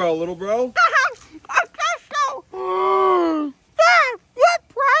 little bro. I guess so. Dad, you have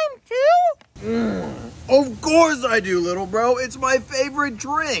prime too? Of course I do, little bro. It's my favorite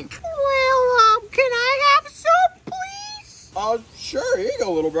drink. Well, can I have some, please? Sure. Here you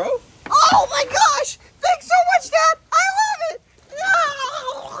go, little bro. Oh my gosh! Thanks so much, Dad! I love it!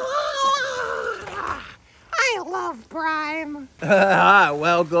 I love Prime.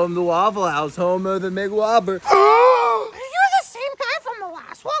 Welcome to Waffle House, home of the McWhopper. You're the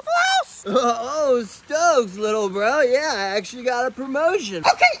Stokes. Oh, Stokes, little bro. Yeah, I actually got a promotion.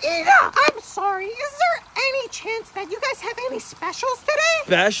 Okay, enough. I'm sorry. Is there any chance that you guys have any specials today?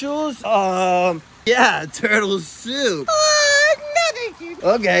 Specials? Yeah, turtle soup. No, thank you.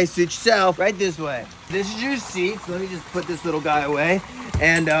 Okay, suit yourself. Right this way. This is your seat, so let me just put this little guy away.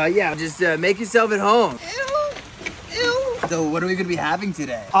 And, yeah, just make yourself at home. Ew. So, what are we gonna be having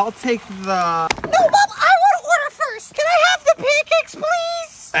today? I'll take the... No, Mom, I want to order first. Can I have the pancakes,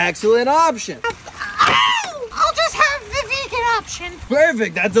 please? Excellent option. I'll just have the vegan option.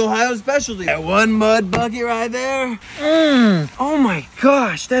 Perfect, that's Ohio's specialty. That one mud bucket right there. Oh my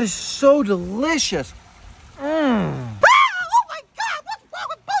gosh, that is so delicious. Oh my God, what's wrong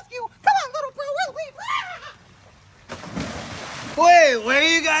with both of you? Come on, little bro, we'll leave. Wait, where are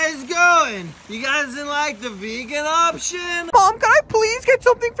you guys going? You guys didn't like the vegan option? Mom, can I please get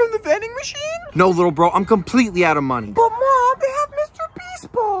something from the vending machine? No, little bro, I'm completely out of money. But Mom, they have Mr.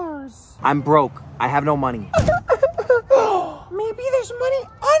 Beast bars. I'm broke. I have no money. Maybe there's money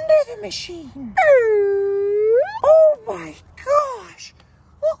under the machine. Oh my gosh.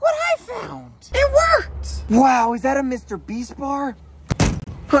 Look what I found. It worked. Wow, is that a Mr. Beast bar?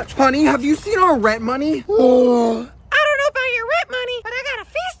 Honey, have you seen our rent money? I don't know about your rent money, but I got a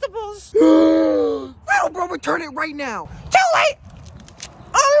Feastables. Little bro, return it right now. Too late.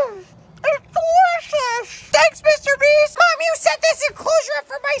 It's delicious. Thanks, Mr. Beast. Mom, you set this enclosure up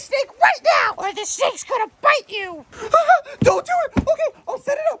for my snake right now, or the snake's gonna bite you. Don't do it. Okay, I'll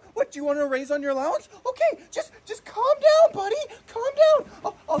set it up. What, do you want to raise on your allowance? Okay, just calm down, buddy. Calm down.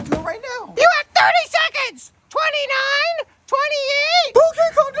 I'll do it right now. You have 30 seconds. 29, 28.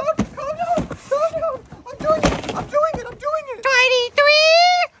 Okay, calm down. Calm down. Calm down. I'm doing it. I'm doing it. I'm doing it. 23,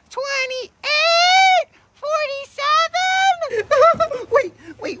 28, 47.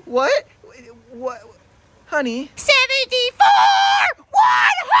 Wait, what? What? Honey? 74, 100.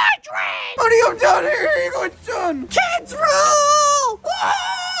 Honey, I'm done. Here you go. It's done. Kids rule.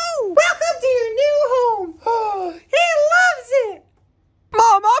 Whoa! Welcome to your new home. He loves it.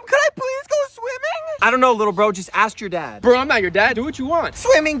 Mom, can I please go swimming? I don't know, little bro. Just ask your dad. Bro, I'm not your dad. Do what you want.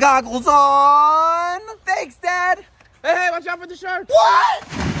 Swimming goggles on. Thanks, Dad. Hey, watch out for the shark. What?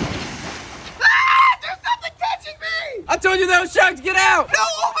 There's something touching me. I told you those sharks, get out. No,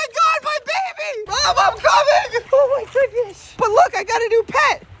 oh my God, my baby. Mom, I'm coming. Oh my goodness. But look, I got a new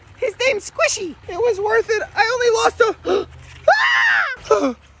pet. His name's Squishy. It was worth it. I only lost a...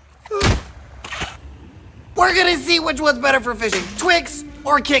 We're gonna see which one's better for fishing, Twix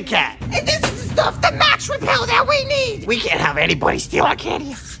or Kit Kat. And this is the stuff, the max repel that we need. We can't have anybody steal our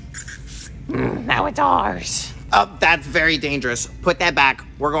candy. Now it's ours. That's very dangerous. Put that back.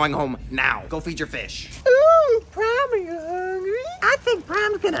 We're going home now. Go feed your fish. Ooh, Prime, are you hungry? I think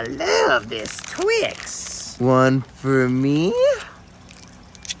Prime's gonna love this Twix. One for me.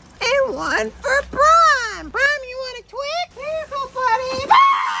 And one for Prime. Prime, you want a Twix? Here you go, buddy.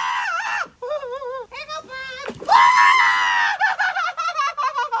 Ah! Here you go, Prime. Ah!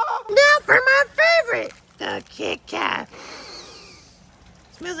 Now for my favorite, the Kit Kat.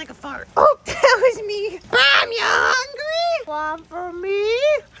 Smells like a fart. Oh, that was me. Prime, you hungry? One for me.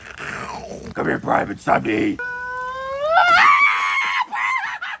 Come here, Prime. It's time to eat.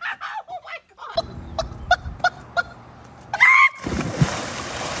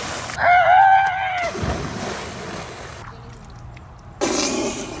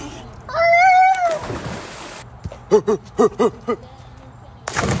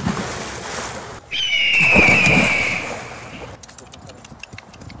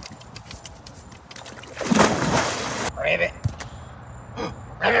 Ribbit.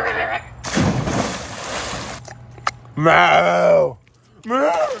 Moo!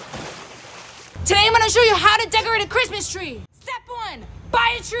 Moo! Today I'm gonna show you how to decorate a Christmas tree. Step 1,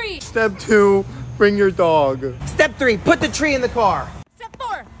 buy a tree. Step 2, bring your dog. Step 3, put the tree in the car. Step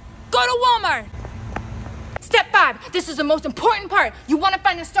 4, go to Walmart. Step 5, this is the most important part. You wanna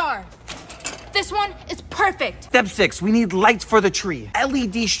find a star. This one is perfect. Step 6, we need lights for the tree.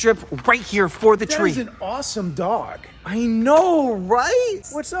 LED strip right here for the tree. That is an awesome dog. I know, right?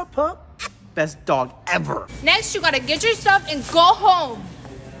 What's up, pup? Best dog ever. Next, you gotta get your stuff and go home.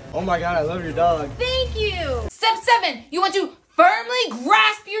 Oh my God, I love your dog. Thank you. Step 7, you want to firmly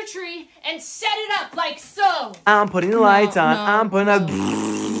grasp your tree and set it up like so. I'm putting the lights on. no, I'm putting a...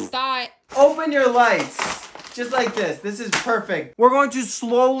 Stop. Open your lights. Just like this. This is perfect. We're going to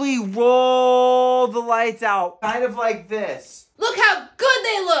slowly roll the lights out. Kind of like this. Look how good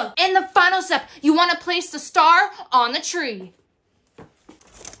they look. And the final step, you want to place the star on the tree.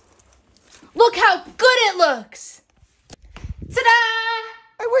 Look how good it looks. Ta-da!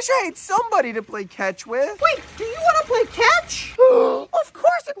 I wish I had somebody to play catch with. Wait, do you want to play catch? Of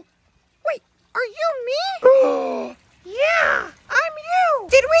course. Are you me? Yeah, I'm you.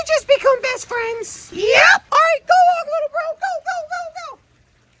 Did we just become best friends? Yep. All right, go on, little bro. Go, go, go, go.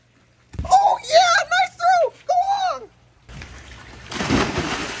 Oh, yeah, nice throw. Go on.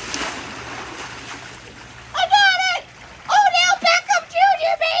 I got it. Oh, now Beckham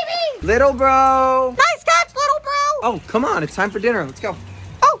Jr., baby. Little bro. Nice catch, little bro. Oh, come on. It's time for dinner. Let's go.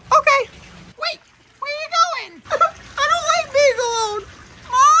 Oh, okay. Wait, where are you going? I don't like being alone.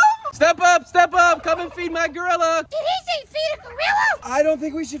 Mom? Step up. Come and feed my gorilla. Did he say feed a gorilla? I don't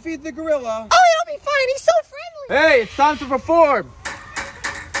think we should feed the gorilla. Oh, it'll be fine. He's so friendly. Hey, it's time to perform.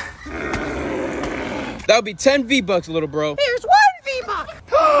 That would be 10 V-Bucks, little bro. Here's 1 V-Buck.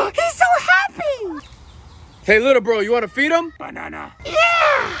 He's so happy. Hey, little bro, you want to feed him? Banana.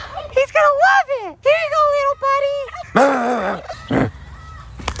 Yeah, he's gonna love it. Here you go, little buddy.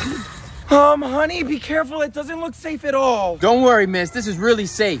 Honey, be careful. It doesn't look safe at all. Don't worry, miss. This is really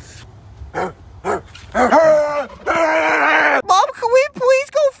safe. Mom, can we please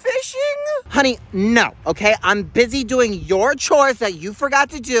go fishing? Honey, no, okay? I'm busy doing your chores that you forgot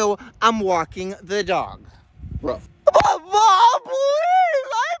to do. I'm walking the dog. Bro. Mom, please.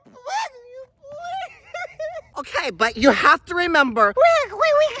 I'm begging you, please. Okay, but you have to remember We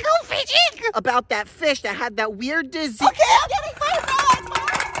can go fishing. about that fish that had that weird disease. Okay, I'm getting my rod,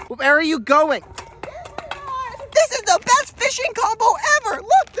 Mom. Where are you going? This is the best fishing combo ever.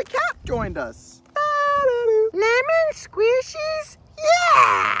 Look, the cat joined us. Lemon squishies?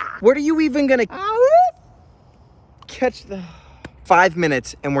 Yeah. What are you even gonna catch the 5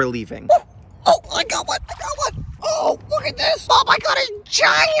 minutes and we're leaving? Oh, I got one. Oh, look at this. Mom, I got a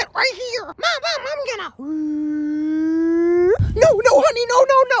giant right here. Mom, I'm gonna. No, honey, no.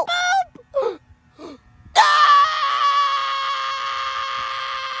 Mom.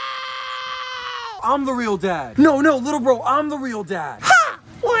 I'm the real dad. No, little bro, I'm the real dad. Ha!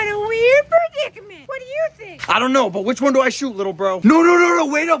 What a weird predicament. What do you think? I don't know, but which one do I shoot, little bro? No,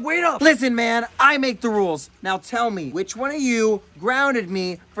 wait up. Listen, man, I make the rules. Now tell me, which one of you grounded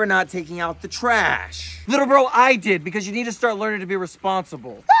me for not taking out the trash? Little bro, I did, because you need to start learning to be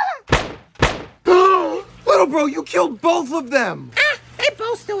responsible. Little bro, you killed both of them. They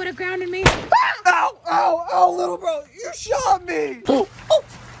both still would have grounded me. Ow, little bro, you shot me.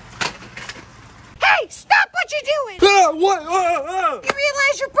 Hey, stop what you're doing. What? You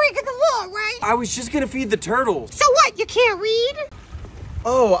realize you're breaking the law, right? I was just gonna feed the turtles. So what, you can't read?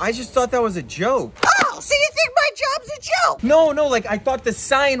 Oh, I just thought that was a joke. Oh, so you think my job's a joke? No, like I thought the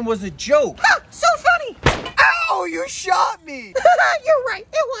sign was a joke. Ha, so funny. Ow, you shot me. You're right,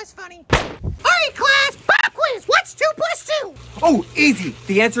 it was funny. All right, class, pop quiz. What's 2 plus 2? Oh, easy.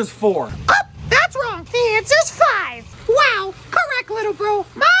 The answer's 4. That's wrong. The answer's 5. Wow, correct, little bro.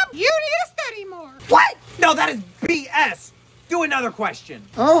 Mom, you need to study more. What? No, that is BS. Do another question.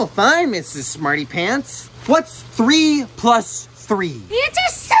 Oh, fine, Mrs. Smarty Pants. What's 3 plus 3? The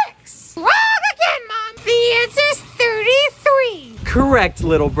answer's 6. Wrong again, Mom. The answer's 33. Correct,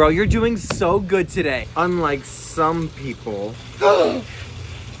 little bro. You're doing so good today. Unlike some people.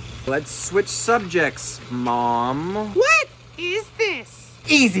 Let's switch subjects, Mom. What is this?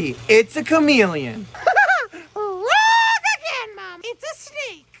 Easy. It's a chameleon. Wrong again, Mom. It's a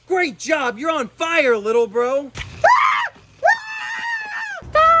snake. Great job. You're on fire, little bro.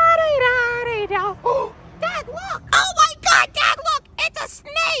 Da-dee-da-dee-da. Dad, look. Oh my God, Dad, look. It's a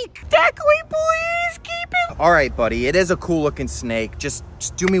snake. Dad, can we please keep it? All right, buddy, it is a cool looking snake. Just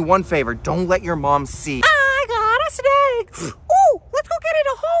do me one favor. Don't let your mom see. I got a snake. Ooh, let's go get it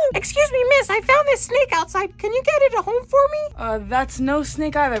a home. Excuse me, miss. I found this snake outside. Can you get it a home for me? That's no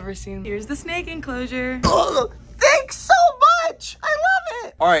snake I've ever seen. Here's the snake enclosure. Thanks so much. I love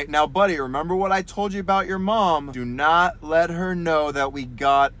it. All right, now, buddy, remember what I told you about your mom? Do not let her know that we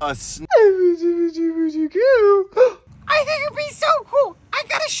got a snake. I think it'd be so cool. I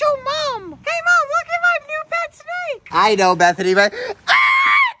gotta show Mom. Hey, Mom, look at my new pet snake. I know, Bethany, but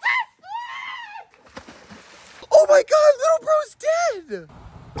Oh my God, little bro's dead.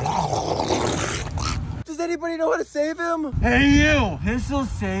 Does anybody know how to save him? Hey, you. This'll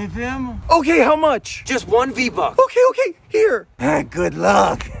save him. Okay, how much? Just 1 V-Buck. Okay, here. Good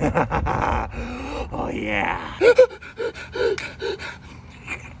luck. Oh, yeah.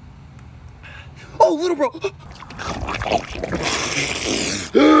 Oh, little bro.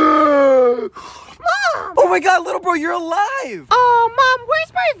 Mom! Oh my God, little bro, you're alive. Oh, Mom,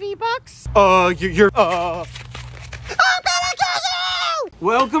 where's my V-Bucks? I'm gonna kill you!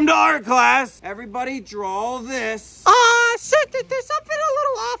 Welcome to art class. Everybody draw this. Sir, there's something a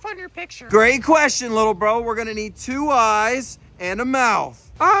little off on your picture. Great question, little bro. We're gonna need 2 eyes and a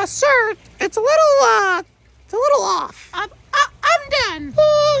mouth. Sir, it's a little off. I'm I'm done.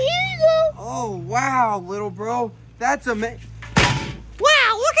 Oh, here you go. Oh, wow, little bro. That's amazing.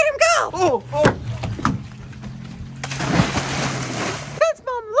 Wow, look at him go. Oh. Since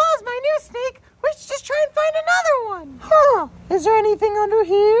Mom loves my new snake, we should just try and find another one. Huh. Is there anything under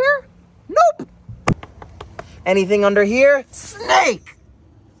here? Nope. Anything under here? Snake!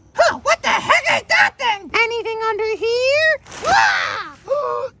 Huh, what the heck is that thing? Anything under here? Ah!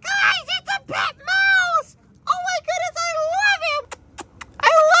 Guys, it's a pet mouse! Oh my goodness, I love him!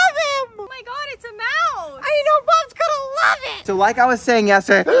 I love him! Oh my god, it's a mouse! I know Mom's gonna love it! So like I was saying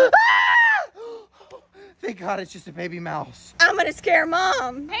yesterday, thank God it's just a baby mouse. I'm gonna scare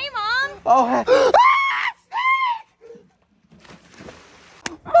Mom. Hey, Mom! Oh, Mom,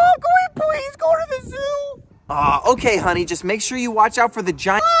 can we please go to the zoo? Okay, honey, just make sure you watch out for the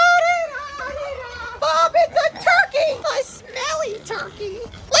giant. Mom, it's a turkey! A smelly turkey!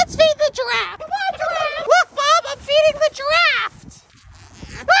 Let's feed the giraffe! Come on, giraffe! Look, Mom, I'm feeding the giraffe!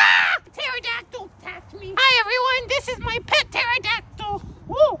 Ah! Pterodactyl attacked me! Hi, everyone, this is my pet pterodactyl!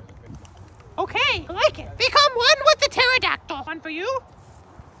 Whoa! Okay, I like it. Become one with the pterodactyl. One for you.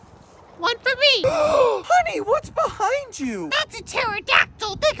 One for me. Honey, what's behind you? That's a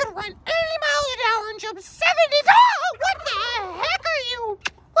pterodactyl. They can run 80 miles an hour and jump 70. Oh, what the heck are you?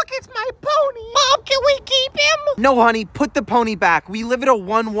 Look, it's my pony. Mom, can we keep him? No, honey, put the pony back. We live in a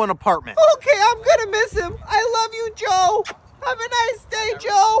 1-1 apartment. Okay, I'm gonna miss him. I love you, Joe. Have a nice day,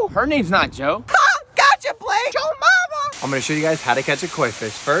 Joe. Her name's not Joe. Ha! Gotcha, Blake. Joe Mama. I'm gonna show you guys how to catch a koi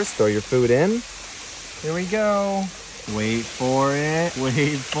fish. First, throw your food in. Here we go. Wait for it.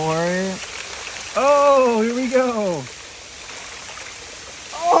 Wait for it. Oh, here we go.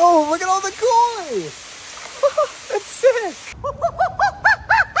 Oh, look at all the koi. That's sick.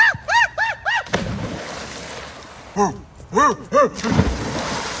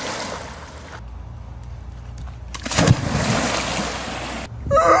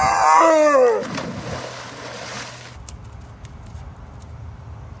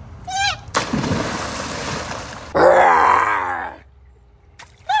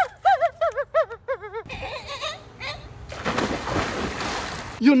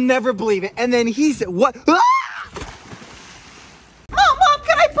 You'll never believe it. And then he said, what? Ah! Mom,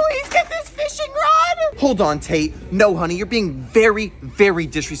 can I please get this fishing rod? Hold on, Tate. No, honey, you're being very, very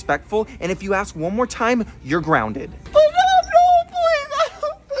disrespectful. And if you ask one more time, you're grounded. But no,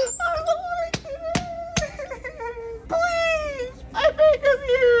 please. I don't like it. Please, I beg of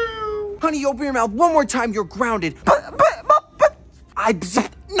you. Honey, you open your mouth one more time, you're grounded. But,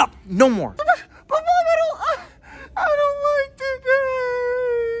 no more. But Mom, I don't like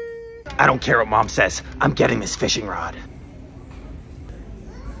today. I don't care what Mom says. I'm getting this fishing rod.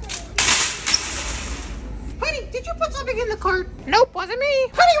 Honey, did you put something in the cart? Nope, wasn't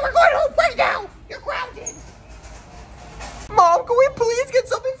me. Honey, we're going home right now. You're grounded. Mom, can we please get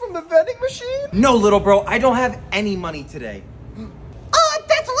something from the vending machine? No, little bro, I don't have any money today.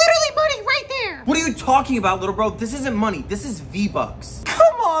 That's literally money right there. What are you talking about, little bro? This isn't money. This is V-Bucks.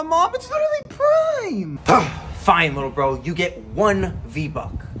 Come on, Mom. It's literally Prime. Fine, little bro. You get 1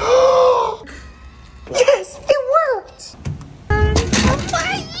 V-Buck. Yes, it worked.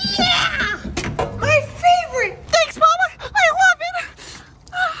 Yeah! My favorite. Thanks, Mama. I love it.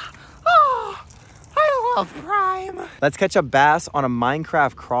 Oh, I love Prime. Let's catch a bass on a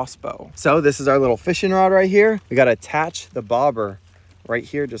Minecraft crossbow. So this is our little fishing rod right here. We got to attach the bobber right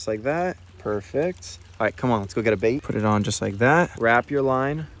here, just like that. Perfect. All right, come on, let's go get a bait. Put it on just like that. Wrap your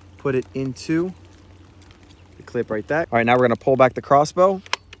line, put it into the clip right there. All right, now we're gonna pull back the crossbow,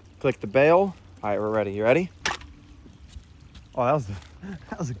 click the bail. All right, we're ready. You ready? Oh,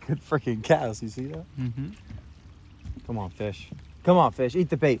 that was a good freaking cast. You see that? Mm-hmm. Come on, fish. Come on, fish. Eat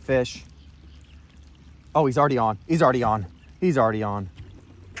the bait, fish. Oh, he's already on. He's already on. He's already on.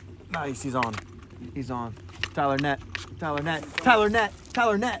 Nice, he's on. He's on. Tyler net. Tyler net. Tyler net.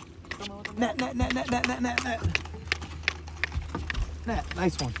 Tyler net. Net. Net.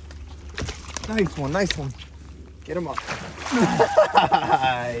 Nice one. Nice one. Nice one. Get him up.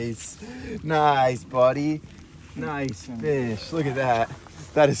 Nice. Nice, buddy. Nice fish. Look at that.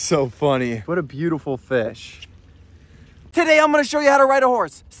 That is so funny. What a beautiful fish. Today, I'm going to show you how to ride a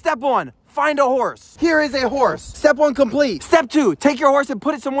horse. Step 1. Find a horse. Here is a horse. Step 1 complete. Step 2. Take your horse and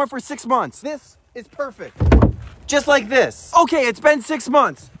put it somewhere for 6 months. This is perfect. Just like this. Okay, it's been 6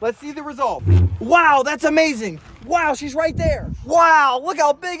 months. Let's see the result. Wow, that's amazing. Wow, she's right there. Wow, look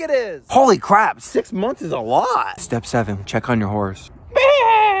how big it is. Holy crap, 6 months is a lot. Step 7, check on your horse.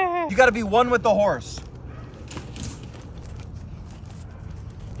 You gotta be one with the horse.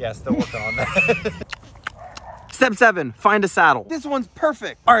 Yeah, still working on that. Step 7, find a saddle. This one's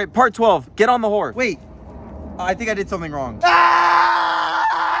perfect. All right, part 12, get on the horse. Wait, I think I did something wrong. Ah!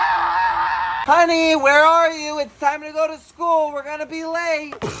 Honey, where are you? It's time to go to school. We're gonna be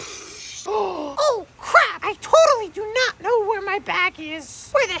late. Oh, crap! I totally do not know where my bag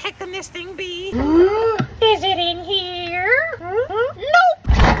is. Where the heck can this thing be? Is it in here? Nope!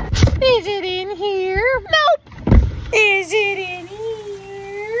 Is it in here? Nope! Is it in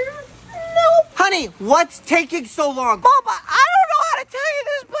here? Nope! Honey, what's taking so long? Mom, I don't know how to tell you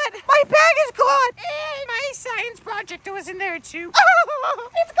this, but my bag is gone. And my science project was in there too.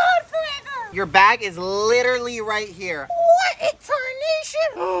 It's gone forever! Your bag is literally right here. What in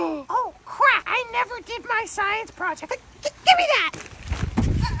tarnation? Oh, crap. I never did my science project. Give me that.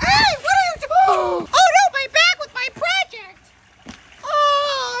 Hey, what are you doing? Oh, no, my bag with my project.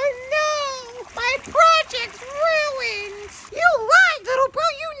 Oh, no. My project's ruined. You lied, little bro.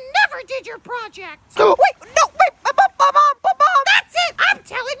 You never did your project. Wait, no, wait. Mom. That's it. I'm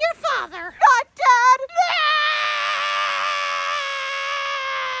telling your father. Not Dad. No.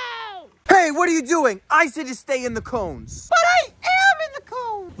 Hey, what are you doing? I said to stay in the cones. But I am in the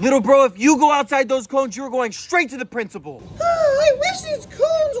cone. Little bro, if you go outside those cones, you're going straight to the principal. I wish these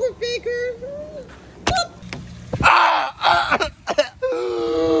cones were bigger.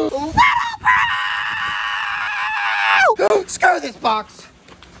 Screw this box.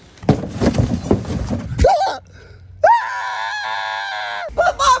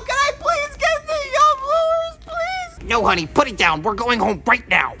 Mom, can I please get the lures, please? No, honey, put it down. We're going home right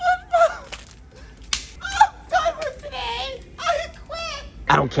now. Time for today. I quit.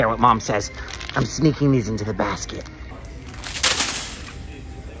 I don't care what Mom says. I'm sneaking these into the basket.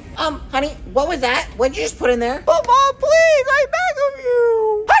 Honey, what was that? What'd you just put in there? Mom, please, I beg of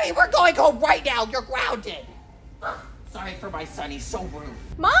you. Honey, we're going home right now. You're grounded. Sorry for my son. He's so rude.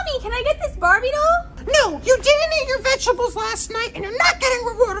 Mommy, can I get this Barbie doll? No, you didn't eat your vegetables last night, and you're not getting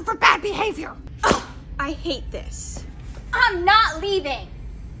rewarded for bad behavior. Ugh, I hate this. I'm not leaving.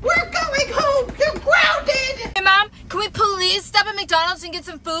 We're going home. You're grounded. Hey, Mom, can we please stop at McDonald's and get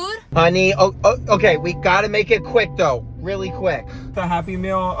some food? Honey, okay, we gotta make it quick though. Really quick. The Happy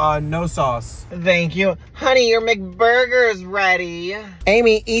Meal, no sauce. Thank you. Honey, your McBurger's ready.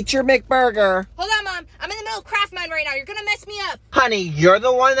 Amy, eat your McBurger. Hold on, Mom. I'm in the middle of craft mine right now. You're gonna mess me up. Honey, you're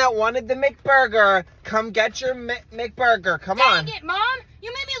the one that wanted the McBurger. Come get your McBurger. Come on. Dang it, Mom.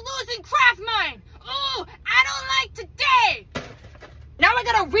 You made me lose in craft mine. Oh, I don't like today. Now I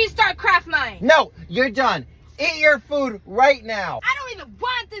gotta restart craft mine. No, you're done. Eat your food right now. I don't even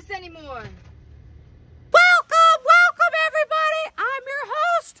want this anymore. Welcome, everybody. I'm your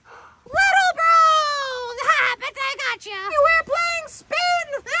host, Little Bro. Ha, bet I got you. You were playing spin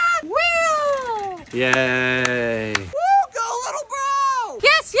that wheel. Yeah.